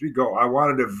 1,003, go. I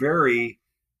wanted to vary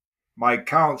my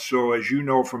count. So as you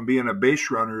know from being a base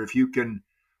runner, if you can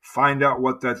find out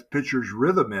what that pitcher's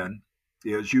rhythm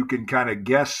is, you can kind of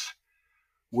guess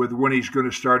with when he's going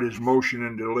to start his motion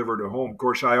and deliver to home. Of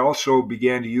course, I also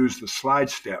began to use the slide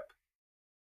step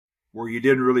where you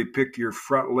didn't really pick your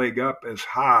front leg up as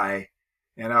high,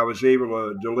 and I was able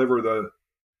to deliver the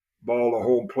ball to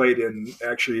home plate in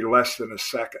actually less than a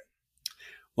second.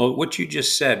 Well, what you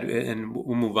just said, and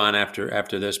we'll move on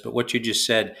after this, but what you just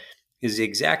said is the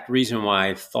exact reason why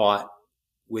I thought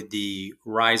with the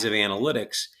rise of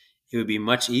analytics, it would be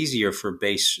much easier for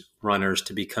base runners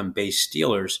to become base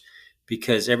stealers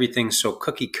because everything's so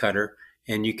cookie cutter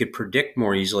and you could predict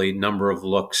more easily number of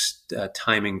looks,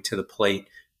 timing to the plate,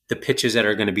 the pitches that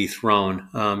are going to be thrown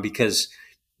because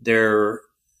they're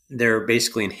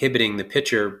basically inhibiting the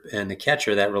pitcher and the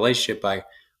catcher, that relationship, by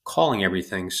calling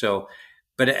everything. So,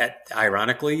 but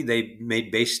ironically, they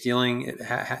made base stealing,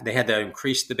 they had to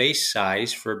increase the base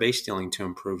size for base stealing to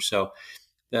improve. So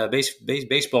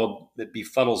baseball, it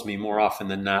befuddles me more often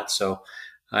than not. So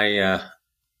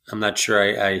I'm not sure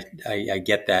I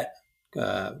get that,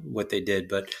 what they did.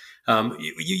 But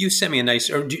you sent me a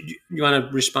nice, or do you want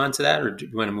to respond to that, or do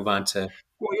you want to move on to?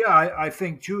 Well, yeah, I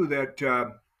think too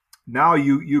that now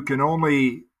you can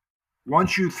only,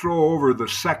 once you throw over the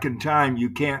second time,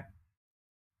 you can't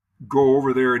go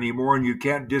over there anymore, and you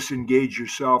can't disengage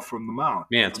yourself from the mound,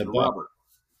 Yeah, it's from a the ball. rubber.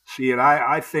 See, and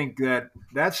I think that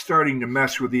that's starting to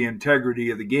mess with the integrity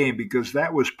of the game because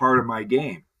that was part of my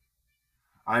game.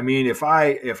 I mean, if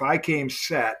I came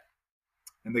set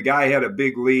and the guy had a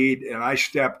big lead and I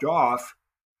stepped off,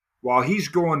 while he's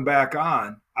going back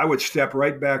on, I would step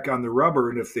right back on the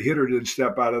rubber, and if the hitter didn't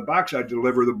step out of the box, I'd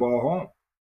deliver the ball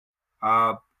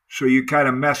home. So you kind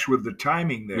of mess with the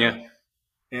timing there. Yeah.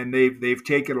 And they've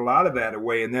taken a lot of that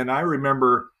away. And then I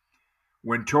remember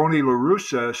when Tony La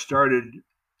Russa started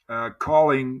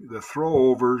calling the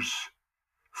throwovers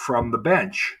from the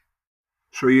bench.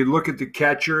 So you'd look at the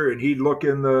catcher, and he'd look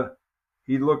in the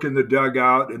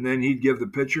dugout, and then he'd give the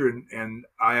pitcher. And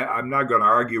I'm not going to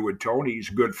argue with Tony; he's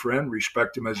a good friend,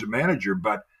 respect him as a manager.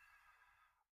 But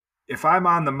if I'm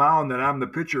on the mound and I'm the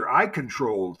pitcher, I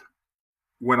controlled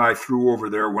when I threw over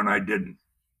there, when I didn't.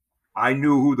 I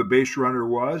knew who the base runner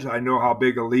was. I know how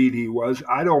big a lead he was.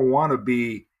 I don't want to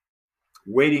be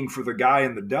waiting for the guy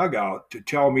in the dugout to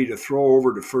tell me to throw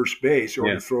over to first base or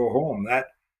to throw home.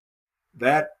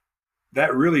 That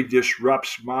really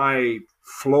disrupts my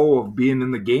flow of being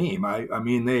in the game. I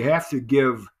mean, they have to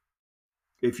give,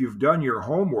 if you've done your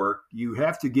homework, you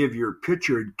have to give your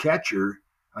pitcher and catcher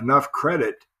enough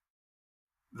credit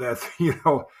that,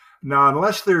 now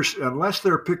unless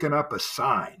they're picking up a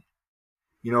sign.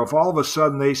 If all of a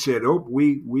sudden they said, "Oh,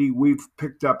 we've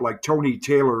picked up," like Tony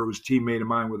Taylor, who was a teammate of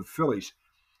mine with the Phillies,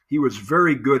 he was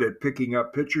very good at picking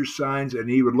up pitcher signs, and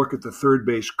he would look at the third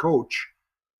base coach,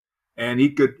 and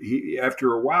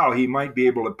after a while he might be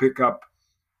able to pick up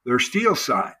their steal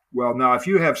sign. Well, now if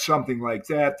you have something like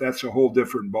that, that's a whole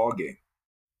different ballgame,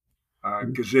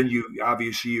 because then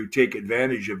you take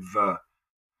advantage of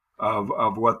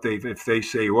what if they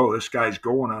say, "Well, this guy's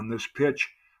going on this pitch."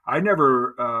 I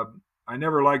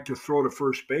never liked to throw to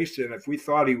first base, and if we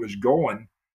thought he was going,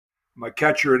 my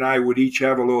catcher and I would each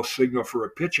have a little signal for a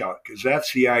pitch out, because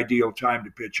that's the ideal time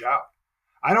to pitch out.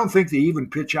 I don't think they either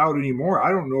pitch out anymore. I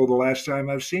don't know the last time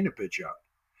I've seen a pitch out.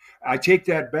 I take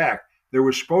that back. There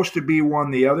was supposed to be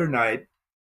one the other night,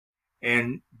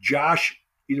 and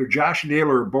either Josh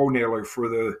Naylor or Bo Naylor for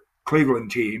the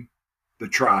Cleveland team, the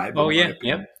Tribe. Oh, yeah.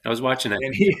 I was watching it.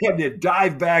 And he had to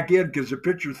dive back in because the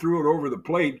pitcher threw it over the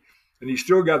plate, and he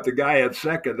still got the guy at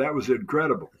second. That was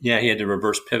incredible. Yeah, he had to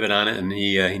reverse pivot on it, and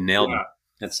he nailed it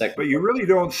at second. But you really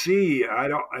don't see. I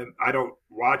don't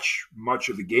watch much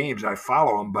of the games. I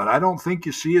follow them, but I don't think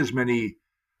you see as many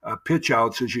pitch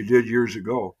outs as you did years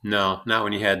ago. No, not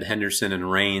when you had Henderson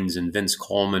and Raines and Vince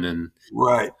Coleman, and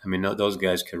Right. I mean those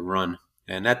guys could run,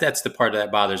 and that's the part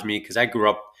that bothers me because I grew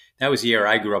up. That was the year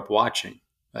I grew up watching,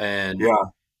 and Yeah.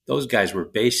 those guys were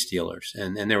base stealers,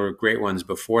 and there were great ones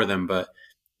before them, but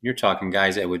you're talking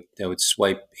guys that would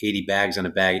swipe 80 bags on a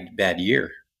bad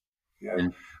year. Yeah.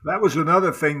 And That was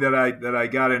another thing that I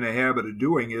got in a habit of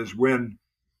doing is when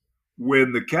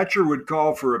the catcher would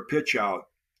call for a pitch out,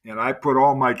 and I put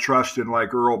all my trust in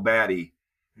like Earl Batty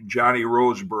and Johnny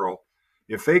Roseboro.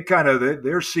 If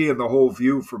they're seeing the whole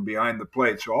view from behind the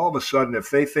plate, so all of a sudden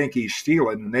if they think he's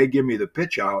stealing and they give me the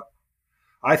pitch out,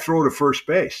 I throw to first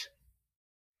base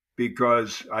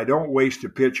because I don't waste a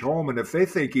pitch home. And if they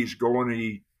think he's going and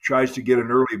he tries to get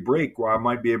an early break, well, I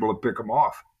might be able to pick him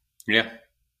off. yeah,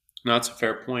 no, that's a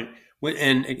fair point.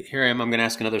 And here I am. I'm going to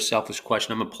ask another selfish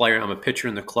question. I'm a player. I'm a pitcher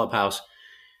in the clubhouse.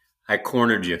 I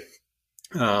cornered you.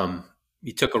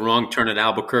 You took a wrong turn at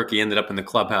Albuquerque, ended up in the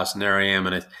clubhouse, and there I am.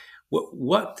 And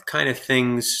what kind of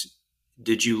things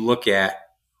did you look at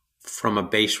from a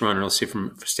base runner? Let's see,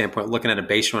 from a standpoint, looking at a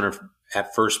base runner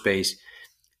at first base,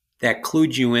 that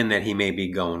clued you in that he may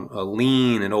be going a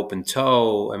lean, an open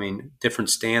toe. I mean,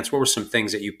 different stance. What were some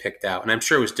things that you picked out? And I'm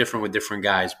sure it was different with different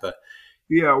guys, but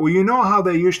Yeah, well, you know how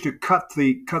they used to cut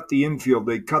the infield?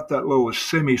 They cut that little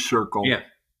semicircle, yeah,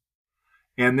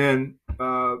 and then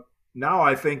now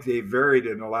I think they varied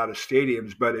in a lot of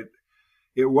stadiums. But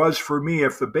it was for me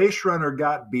if the base runner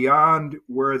got beyond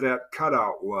where that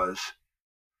cutout was,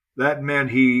 that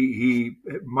meant he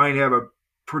might have a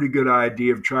pretty good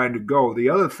idea of trying to go. The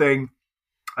other thing,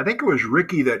 I think it was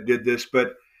Ricky that did this,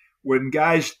 but when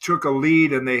guys took a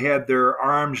lead and they had their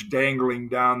arms dangling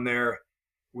down there,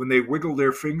 when they wiggle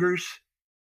their fingers,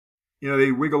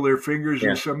 they wiggle their fingers,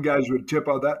 yeah, and some guys would tip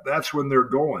out. That's when they're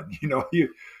going.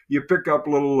 You pick up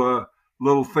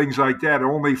little things like that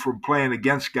only from playing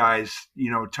against guys.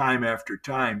 Time after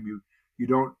time. You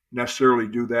don't necessarily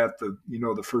do that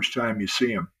the first time you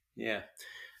see them. yeah.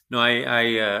 No,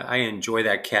 I enjoy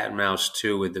that cat and mouse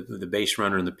too with the base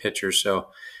runner and the pitcher. So,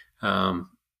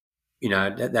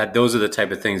 that those are the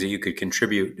type of things that you could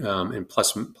contribute, and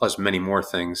plus many more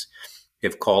things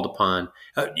if called upon.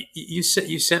 You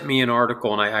sent me an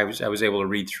article, and I was able to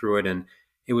read through it, and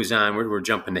it was on. We're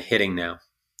jumping to hitting now,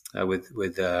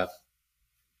 with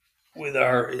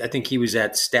our. I think he was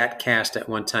at Statcast at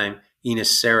one time. Enos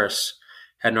Sarris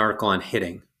had an article on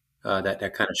hitting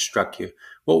that kind of struck you.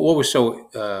 What was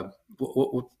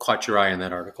what caught your eye in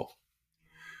that article?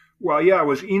 Well, yeah, it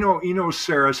was Enos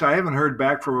Sarris. I haven't heard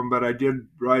back from him, but I did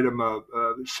write him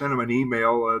send him an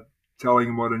email telling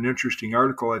him what an interesting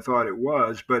article I thought it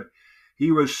was. But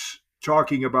he was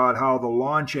talking about how the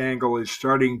launch angle is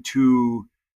starting to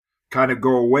kind of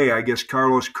go away. I guess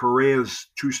Carlos Correa's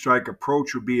two-strike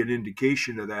approach would be an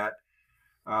indication of that.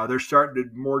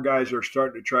 More guys are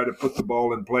starting to try to put the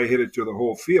ball in play, hit it to the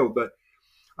whole field. But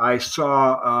I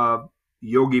saw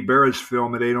Yogi Berra's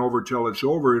film, It Ain't Over Till It's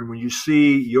Over. And when you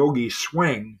see Yogi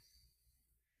swing,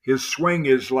 his swing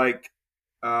is like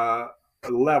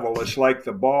level. It's like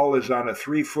the ball is on a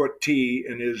 3-foot tee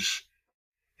and his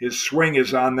swing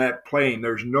is on that plane.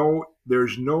 There's no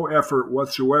effort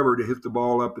whatsoever to hit the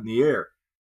ball up in the air.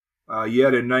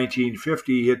 Yet in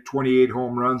 1950, he hit 28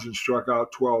 home runs and struck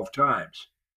out 12 times.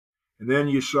 And then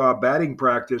you saw batting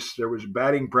practice. There was a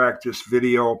batting practice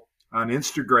video on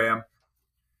Instagram,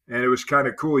 and it was kind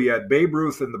of cool. You had Babe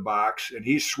Ruth in the box, and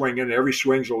he's swinging. Every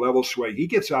swing's a level swing. He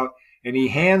gets out, and he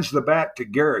hands the bat to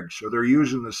Gehrig, so they're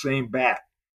using the same bat.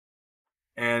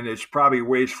 And it's probably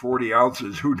weighs 40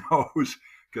 ounces. Who knows?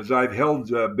 Because I've held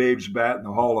Babe's bat in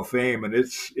the Hall of Fame, and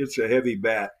it's a heavy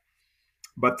bat.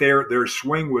 But their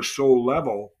swing was so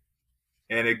level,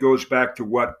 and it goes back to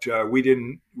what we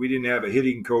didn't have a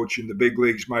hitting coach in the big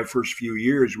leagues my first few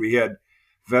years. We had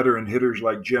veteran hitters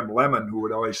like Jim Lemon, who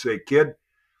would always say, "Kid,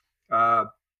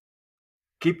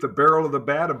 keep the barrel of the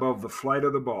bat above the flight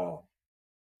of the ball.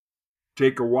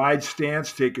 Take a wide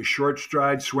stance, take a short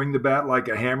stride, swing the bat like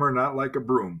a hammer, not like a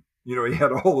broom." He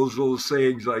had all those little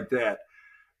sayings like that.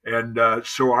 And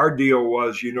so our deal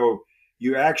was,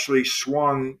 you actually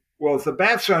swung. Well, if the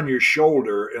bat's on your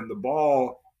shoulder and the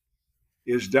ball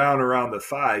is down around the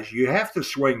thighs, you have to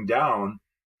swing down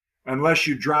unless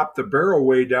you drop the barrel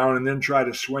way down and then try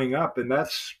to swing up. And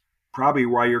that's probably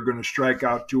why you're going to strike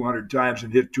out 200 times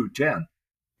and hit 210.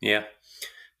 Yeah.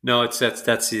 No, I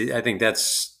think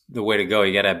that's the way to go.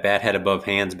 You got to have bat head above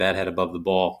hands, bat head above the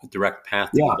ball, direct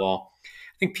path to the ball.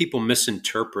 I think people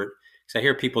misinterpret, because I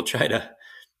hear people try to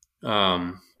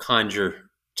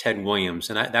conjure Ted Williams,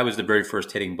 and that was the very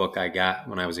first hitting book I got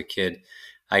when I was a kid.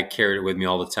 I carried it with me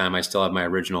all the time. I still have my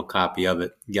original copy of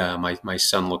it. Yeah, my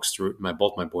son looks through it.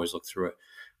 Both my boys look through it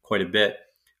quite a bit.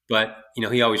 But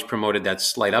he always promoted that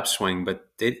slight upswing. But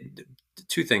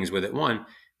two things with it. One,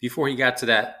 before he got to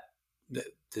that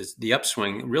the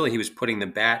upswing, really he was putting the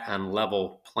bat on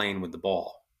level plane with the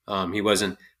ball. He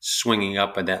wasn't swinging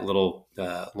up at that little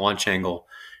launch angle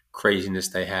craziness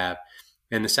they have.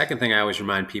 And the second thing I always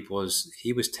remind people is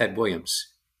he was Ted Williams.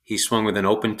 He swung with an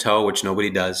open toe, which nobody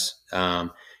does.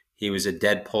 He was a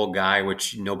dead pull guy,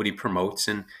 which nobody promotes,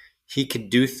 and he could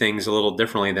do things a little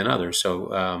differently than others.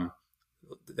 So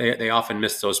they often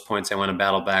miss those points. I want to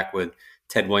battle back with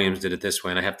Ted Williams did it this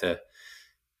way, and I have to,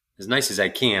 as nice as I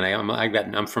can.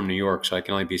 I'm from New York, so I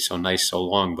can only be so nice so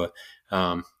long. But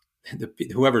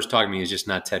whoever's talking to me is just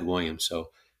not Ted Williams.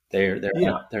 So they're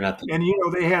not. And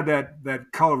they had that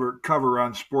cover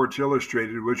on Sports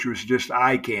Illustrated, which was just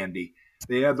eye candy.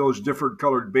 They had those different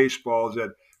colored baseballs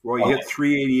that he hit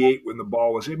 388 when the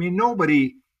ball was. I mean,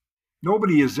 nobody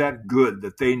is that good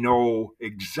that they know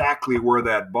exactly where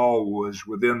that ball was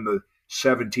within the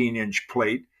 17-inch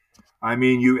plate. I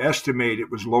mean, you estimate it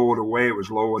was low and away, it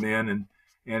was low and in,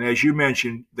 and as you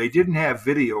mentioned, they didn't have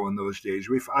video in those days.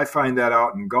 I find that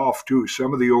out in golf too.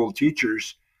 Some of the old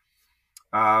teachers,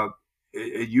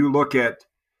 you look at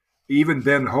even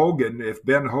Ben Hogan. If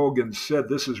Ben Hogan said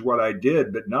this is what I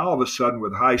did, but now all of a sudden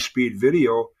with high-speed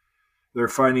video, they're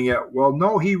finding out, well,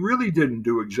 no, he really didn't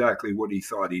do exactly what he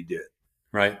thought he did.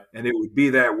 Right. And it would be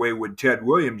that way with Ted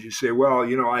Williams. You say, well,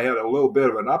 I had a little bit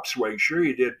of an upswing. Sure,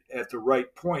 you did at the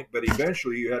right point, but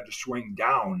eventually you had to swing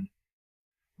down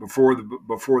before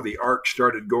the arc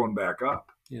started going back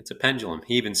up. Yeah, it's a pendulum.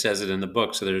 He even says it in the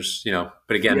book. So there's,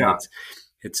 but again,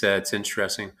 it's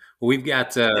interesting. Well, we've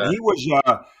got. And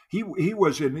he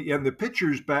was in the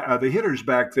pitchers back, the hitters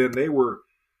back then.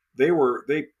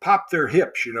 They popped their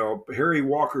hips. Harry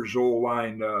Walker's old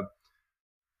line.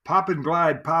 Pop and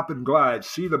glide.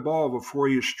 See the ball before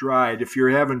you stride. If you're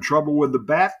having trouble with the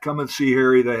bat, come and see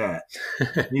Harry the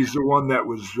Hat. He's the one that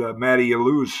was Matty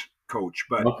Allou's coach.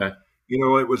 But, okay.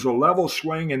 It was a level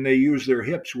swing and they use their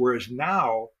hips, whereas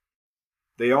now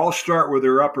they all start with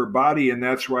their upper body, and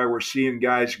that's why we're seeing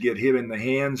guys get hit in the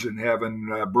hands and having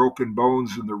broken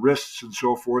bones in the wrists and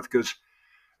so forth, because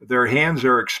their hands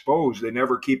are exposed. They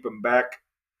never keep them back,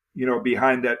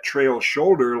 behind that trail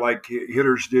shoulder like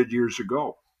hitters did years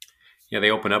ago. Yeah, they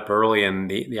open up early,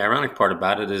 and the ironic part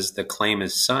about it is the claim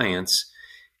is science.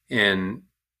 And,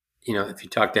 if you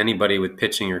talk to anybody with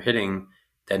pitching or hitting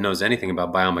that knows anything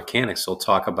about biomechanics, they'll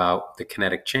talk about the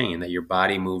kinetic chain, that your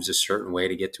body moves a certain way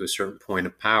to get to a certain point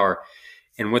of power.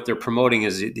 And what they're promoting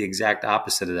is the exact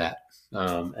opposite of that.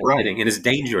 Right. Hitting. And it's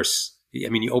dangerous. I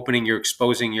mean, you're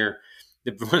exposing one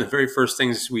of the very first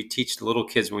things we teach the little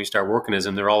kids when we start working is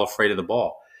them, they're all afraid of the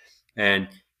ball. And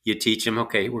you teach them,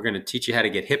 okay, we're going to teach you how to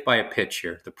get hit by a pitch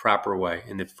here the proper way.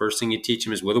 And the first thing you teach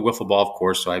them is with a wiffle ball, of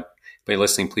course. So by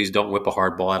listening, please don't whip a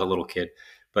hard ball at a little kid.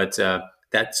 But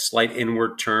that slight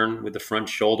inward turn with the front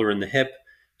shoulder and the hip,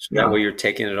 so that way you're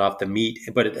taking it off the meat.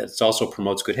 But it also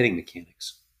promotes good hitting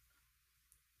mechanics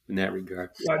in that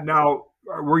regard. Now,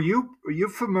 were you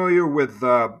familiar with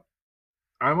I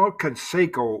know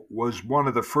Canseco was one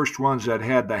of the first ones that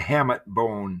had the hamate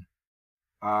bone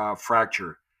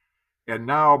fracture. And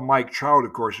now Mike Trout,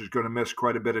 of course, is going to miss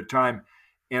quite a bit of time.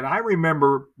 And I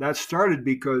remember that started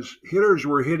because hitters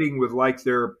were hitting with like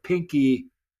their pinky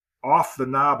off the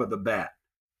knob of the bat.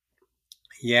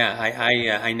 Yeah,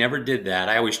 I never did that.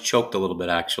 I always choked a little bit,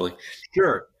 actually.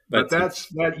 Sure. But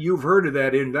that's you've heard of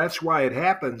that, and that's why it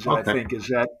happens, okay. I think, is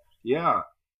that, yeah.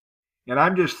 And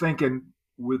I'm just thinking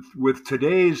with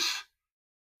today's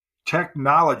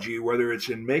technology, whether it's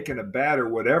in making a bat or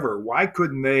whatever, why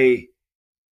couldn't they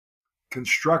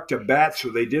construct a bat so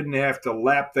they didn't have to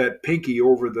lap that pinky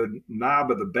over the knob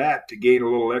of the bat to gain a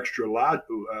little extra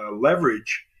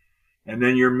leverage, and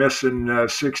then you're missing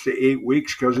 6 to 8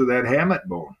 weeks because of that hamate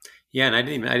bone. Yeah, and I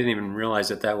didn't even realize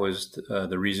that was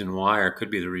the reason why, or could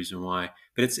be the reason why.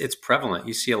 But it's prevalent.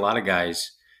 You see a lot of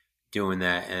guys doing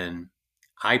that, and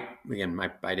I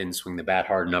didn't swing the bat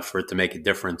hard enough for it to make a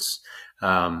difference.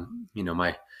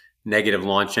 My negative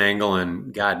launch angle,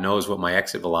 and God knows what my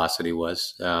exit velocity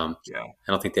was. I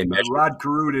don't think they measured. Rod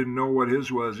Carew didn't know what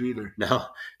his was either. No,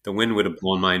 the wind would have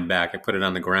blown mine back. I put it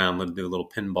on the ground, let it do a little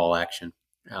pinball action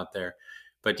out there.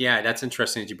 But yeah, that's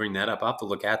interesting that you bring that up. I'll have to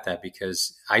look at that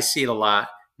because I see it a lot,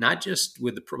 not just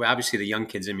with obviously the young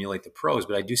kids emulate the pros,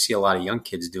 but I do see a lot of young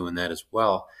kids doing that as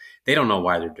well. They don't know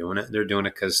why they're doing it. They're doing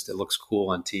it because it looks cool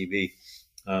on TV.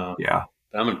 But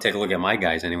I'm going to take a look at my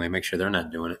guys anyway, make sure they're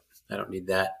not doing it. I don't need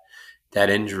that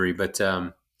injury. But,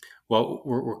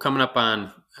 we're coming up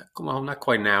on well, not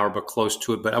quite an hour, but close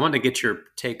to it. But I wanted to get your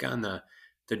take on the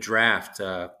draft.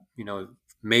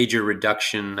 Major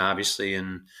reduction, obviously,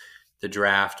 in the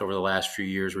draft over the last few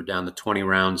years. We're down to 20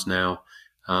 rounds now.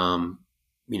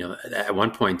 At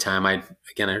one point in time,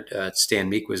 Stan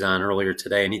Meek was on earlier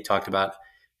today, and he talked about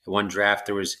at one draft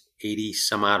there was 80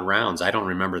 some odd rounds. I don't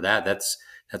remember that.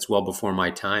 That's well before my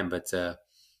time, but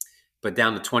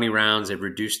down to 20 rounds, they've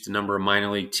reduced the number of minor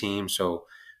league teams, so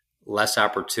less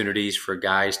opportunities for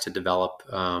guys to develop.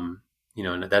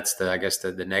 And that's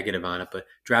the negative on it. But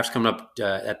draft's coming up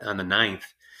on the 9th.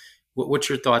 What's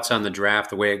your thoughts on the draft,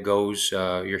 the way it goes,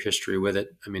 your history with it?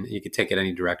 I mean, you could take it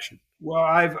any direction. Well,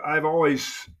 I've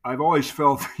always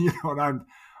felt, and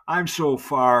I'm so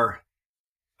far,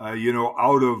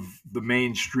 out of the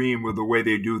mainstream with the way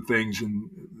they do things and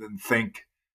think,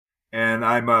 and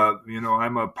I'm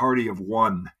a party of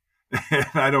one, and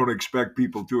I don't expect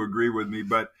people to agree with me,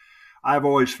 but I've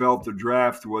always felt the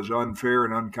draft was unfair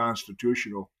and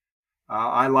unconstitutional.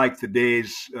 I like the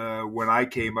days when I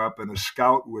came up and a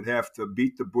scout would have to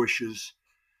beat the bushes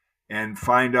and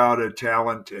find out a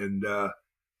talent. And,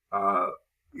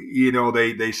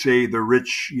 they say the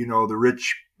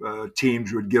rich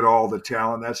teams would get all the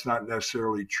talent. That's not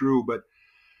necessarily true. But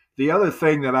the other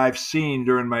thing that I've seen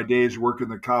during my days working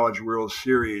the College World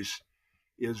Series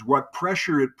is what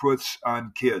pressure it puts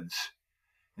on kids.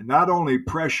 And not only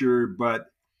pressure, but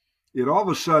it all of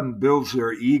a sudden builds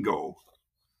their ego.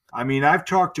 I mean, I've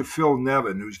talked to Phil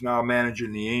Nevin, who's now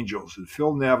managing the Angels, and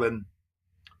Phil Nevin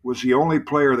was the only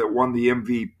player that won the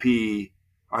MVP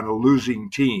on a losing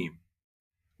team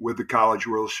with the College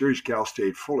World Series, Cal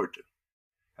State Fullerton.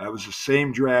 That was the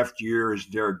same draft year as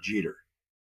Derek Jeter.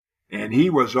 And he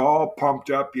was all pumped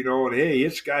up, and hey,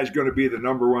 this guy's going to be the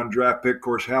number one draft pick. Of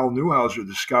course, Hal Newhouser,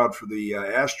 the scout for the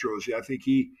Astros, I think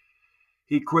he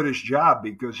quit his job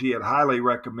because he had highly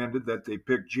recommended that they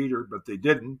pick Jeter, but they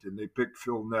didn't, and they picked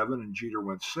Phil Nevin, and Jeter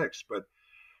went 6th. But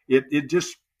it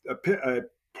just a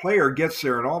player gets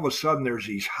there, and all of a sudden there's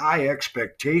these high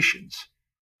expectations,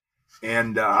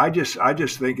 and I just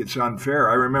think it's unfair.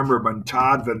 I remember when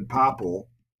Todd Van Poppel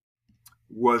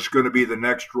was going to be the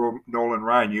next Nolan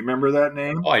Ryan. You remember that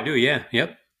name? Oh, I do. Yeah.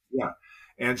 Yep. Yeah,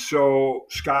 and so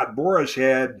Scott Boras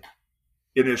had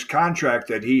in his contract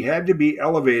that he had to be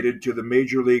elevated to the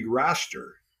major league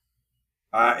roster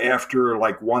after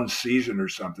like one season or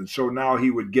something. So now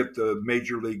he would get the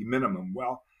major league minimum.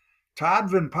 Well, Todd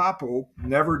Van Poppel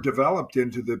never developed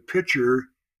into the pitcher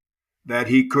that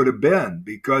he could have been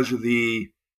because of the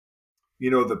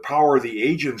power the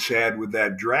agents had with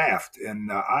that draft. And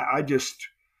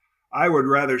I would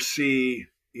rather see,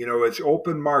 it's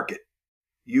open market.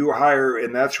 You hire,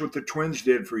 and that's what the Twins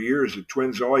did for years. The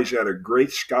Twins always had a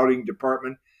great scouting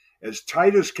department. As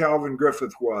tight as Calvin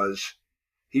Griffith was,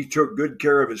 he took good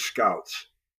care of his scouts.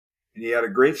 And he had a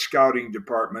great scouting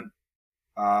department.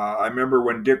 I remember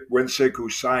when Dick Winsick, who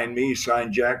signed me,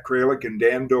 signed Jack Kralik and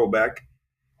Dan Dobeck,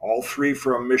 all three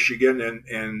from Michigan.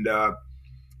 And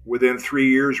within 3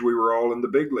 years, we were all in the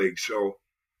big leagues. So,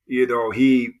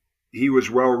 he was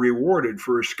well rewarded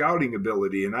for his scouting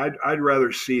ability, and I'd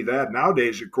rather see that.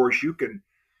 Nowadays, of course, you can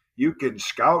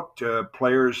scout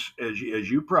players as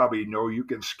you probably know. You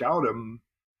can scout them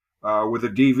with a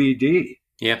DVD.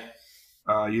 Yeah,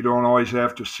 you don't always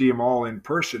have to see them all in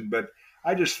person, but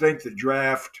I just think the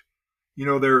draft,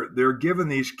 they're giving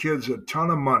these kids a ton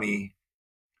of money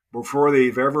before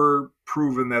they've ever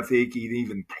proven that they can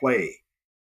even play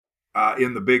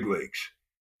in the big leagues.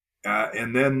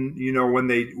 And then, when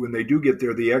they do get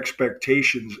there, the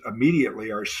expectations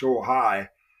immediately are so high.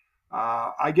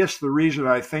 I guess the reason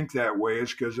I think that way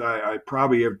is because I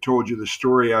probably have told you the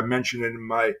story I mentioned in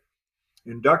my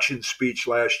induction speech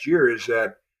last year is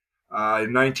that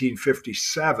in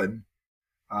 1957,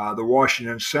 the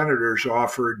Washington Senators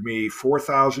offered me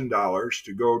 $4,000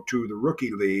 to go to the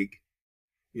Rookie League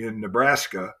in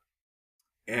Nebraska.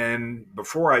 And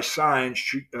before I signed,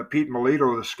 Pete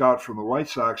Melito, the scout from the White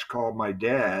Sox, called my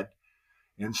dad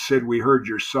and said, "We heard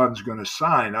your son's going to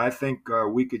sign. I think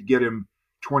we could get him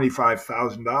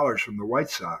 $25,000 from the White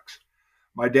Sox."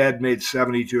 My dad made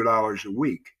 $72 a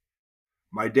week.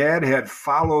 My dad had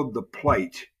followed the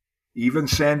plight. Even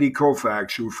Sandy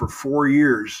Koufax, who for 4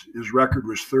 years, his record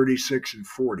was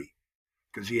 36-40,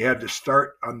 because he had to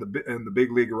start in the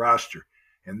big league roster.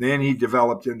 And then he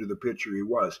developed into the pitcher he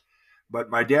was. But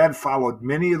my dad followed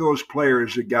many of those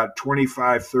players that got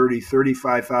 $25,000, $30,000,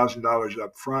 $35,000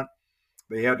 up front.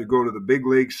 They had to go to the big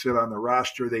leagues, sit on the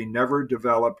roster. They never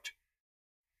developed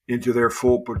into their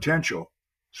full potential.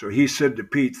 So he said to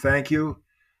Pete, "Thank you,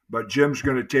 but Jim's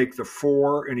going to take the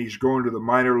 4 and he's going to the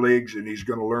minor leagues and he's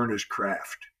going to learn his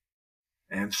craft."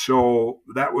 And so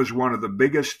that was one of the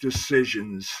biggest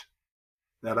decisions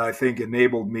that I think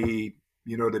enabled me,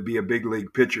 to be a big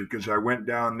league pitcher, because I went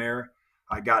down there,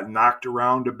 I got knocked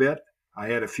around a bit. I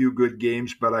had a few good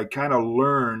games, but I kind of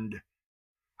learned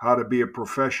how to be a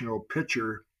professional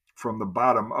pitcher from the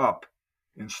bottom up,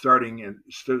 and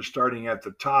instead of starting at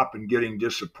the top and getting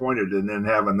disappointed and then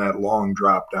having that long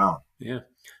drop down. Yeah.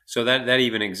 So that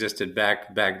even existed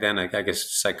back then. I guess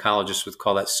psychologists would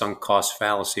call that sunk cost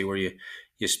fallacy, where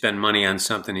you spend money on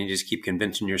something and you just keep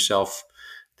convincing yourself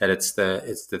that it's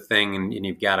the thing, and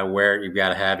you've got to wear it, you've got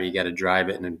to have it, you got to drive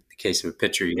it. And in the case of a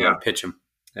pitcher, you got to pitch them.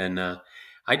 And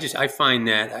I find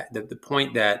that the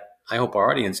point that I hope our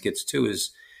audience gets to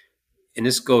is, and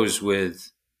this goes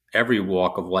with every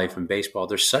walk of life in baseball,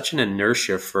 there's such an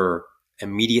inertia for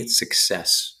immediate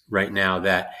success right now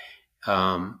that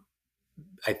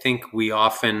I think we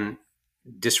often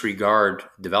disregard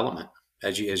development,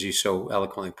 as you so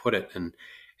eloquently put it, and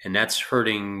that's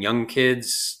hurting young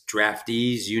kids,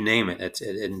 draftees, you name it.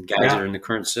 And guys that are in the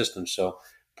current system. So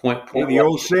the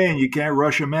old saying, you can't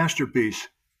rush a masterpiece.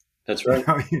 That's right.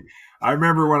 I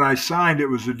remember when I signed, it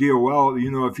was a deal. Well,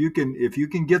 if you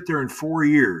can get there in 4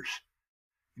 years,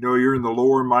 you're in the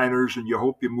lower minors and you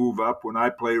hope you move up. When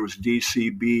I played, it was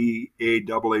DCB, AA,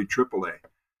 AAA.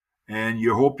 And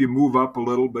you hope you move up a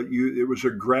little, but it was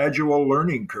a gradual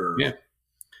learning curve. Yeah.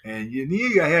 And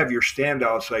you have your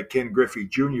standouts like Ken Griffey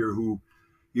Jr., who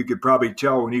you could probably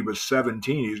tell when he was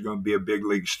 17 he's going to be a big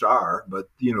league star. But,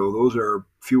 those are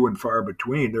few and far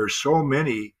between. There's so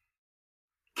many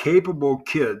capable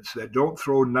kids that don't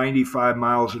throw 95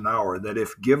 miles an hour that,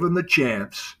 if given the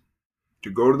chance to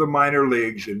go to the minor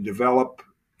leagues and develop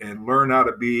and learn how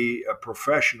to be a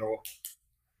professional,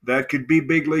 that could be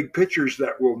big league pitchers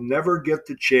that will never get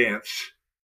the chance,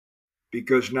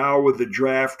 because now with the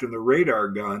draft and the radar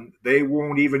gun, they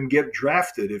won't even get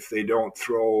drafted if they don't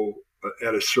throw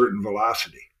at a certain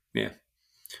velocity. Yeah.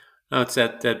 No, it's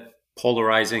that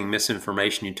polarizing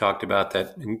misinformation you talked about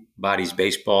that embodies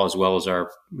baseball as well as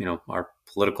our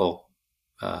political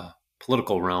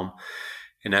realm.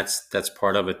 And that's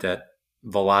part of it, that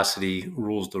velocity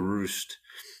rules the roost.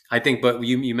 I think, but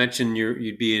you mentioned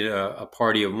you'd be a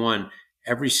party of one.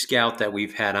 Every scout that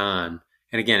we've had on,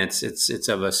 and again, it's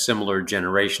of a similar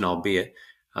generation, albeit,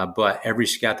 but every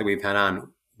scout that we've had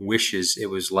on wishes it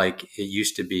was like it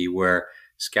used to be, where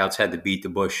scouts had to beat the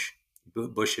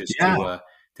bushes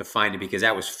to find it, because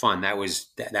that was fun. That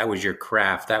was your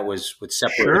craft. That was what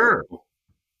separated people.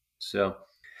 So,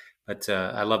 but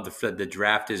I love the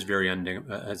draft is very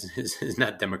is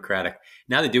not democratic.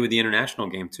 Now they do with the international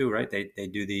game too, right? They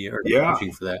do the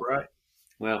pushing for that. Right.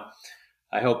 Well,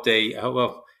 I hope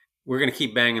well, we're going to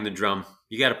keep banging the drum.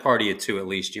 You got a party at 2, at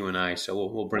least you and I. So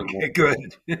we'll bring more. Good.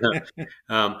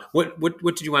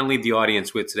 What did you want to leave the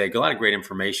audience with today? A lot of great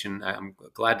information. I'm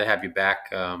glad to have you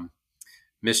back.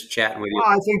 Missed chatting with you.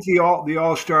 Well, I think the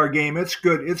All-Star game, it's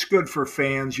good. It's good for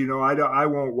fans. I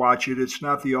won't watch it. It's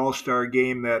not the All-Star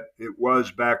game that it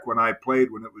was back when I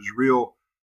played, when it was real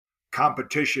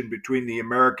competition between the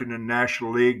American and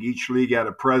National League. Each league had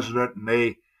a president, and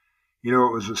it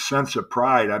was a sense of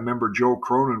pride. I remember Joe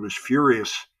Cronin was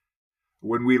furious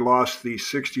when we lost the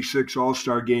 66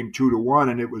 All-Star game 2-1,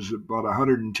 and it was about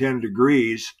 110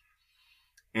 degrees.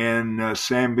 And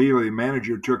Sam Bealey, the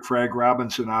manager, took Frank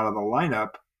Robinson out of the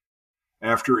lineup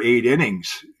after 8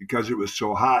 innings because it was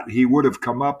so hot. He would have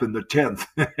come up in the 10th,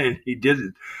 and he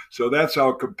didn't. So that's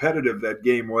how competitive that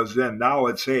game was then. Now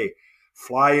it's, hey,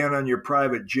 fly in on your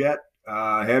private jet,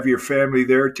 have your family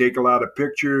there, take a lot of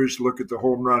pictures, look at the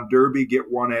home run derby, get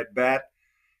one at bat,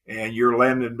 and you're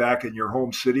landing back in your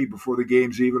home city before the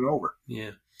game's even over.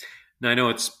 Yeah. Now, I know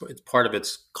it's part of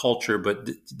its culture, but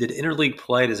did interleague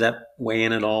play, does that weigh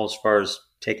in at all as far as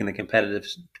taking the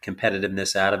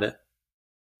competitiveness out of it?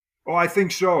 Oh, I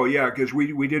think so, yeah, because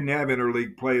we didn't have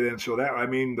interleague play then. So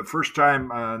the first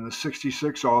time in the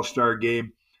 66 All-Star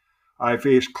game, I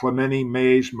faced Clemente,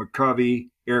 Mays, McCovey,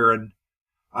 Aaron.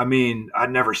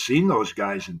 I'd never seen those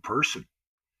guys in person.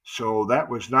 So that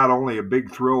was not only a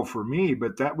big thrill for me,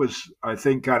 but that was, I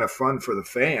think, kind of fun for the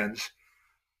fans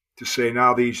to say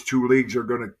now these two leagues are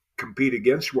going to compete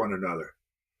against one another.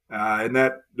 And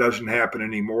that doesn't happen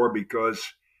anymore because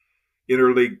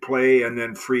interleague play and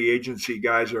then free agency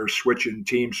guys are switching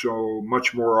teams so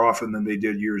much more often than they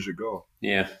did years ago.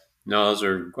 Yeah. No, those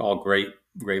are all great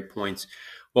points.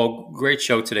 Well, great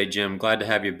show today, Jim. Glad to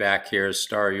have you back here as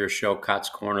star of your show, Kaat's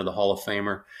Corner, the Hall of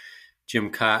Famer, Jim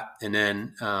Kaat. And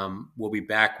then we'll be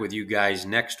back with you guys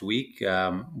next week.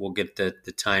 We'll get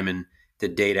the time and the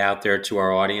date out there to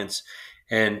our audience.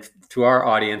 And to our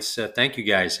audience, thank you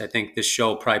guys. I think this show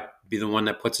will probably be the one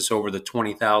that puts us over the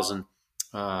 20,000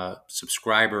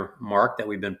 subscriber mark that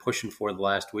we've been pushing for the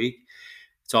last week.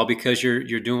 It's all because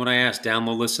you're doing what I asked.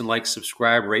 Download, listen, like,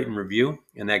 subscribe, rate, and review.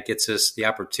 And that gets us the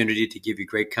opportunity to give you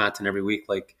great content every week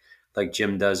like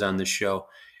Jim does on this show.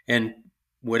 And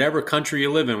whatever country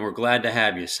you live in, we're glad to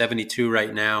have you. 72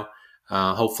 right now.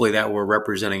 Hopefully that we're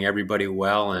representing everybody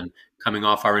well. And coming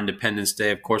off our Independence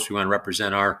Day, of course, we want to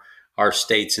represent our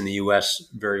states in the U.S.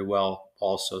 very well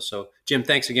also. So, Jim,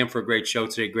 thanks again for a great show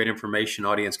today. Great information.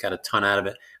 Audience got a ton out of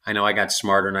it. I know I got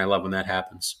smarter, and I love when that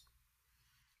happens.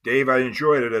 Dave, I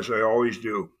enjoyed it, as I always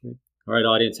do. All right,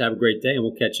 audience, have a great day, and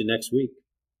we'll catch you next week.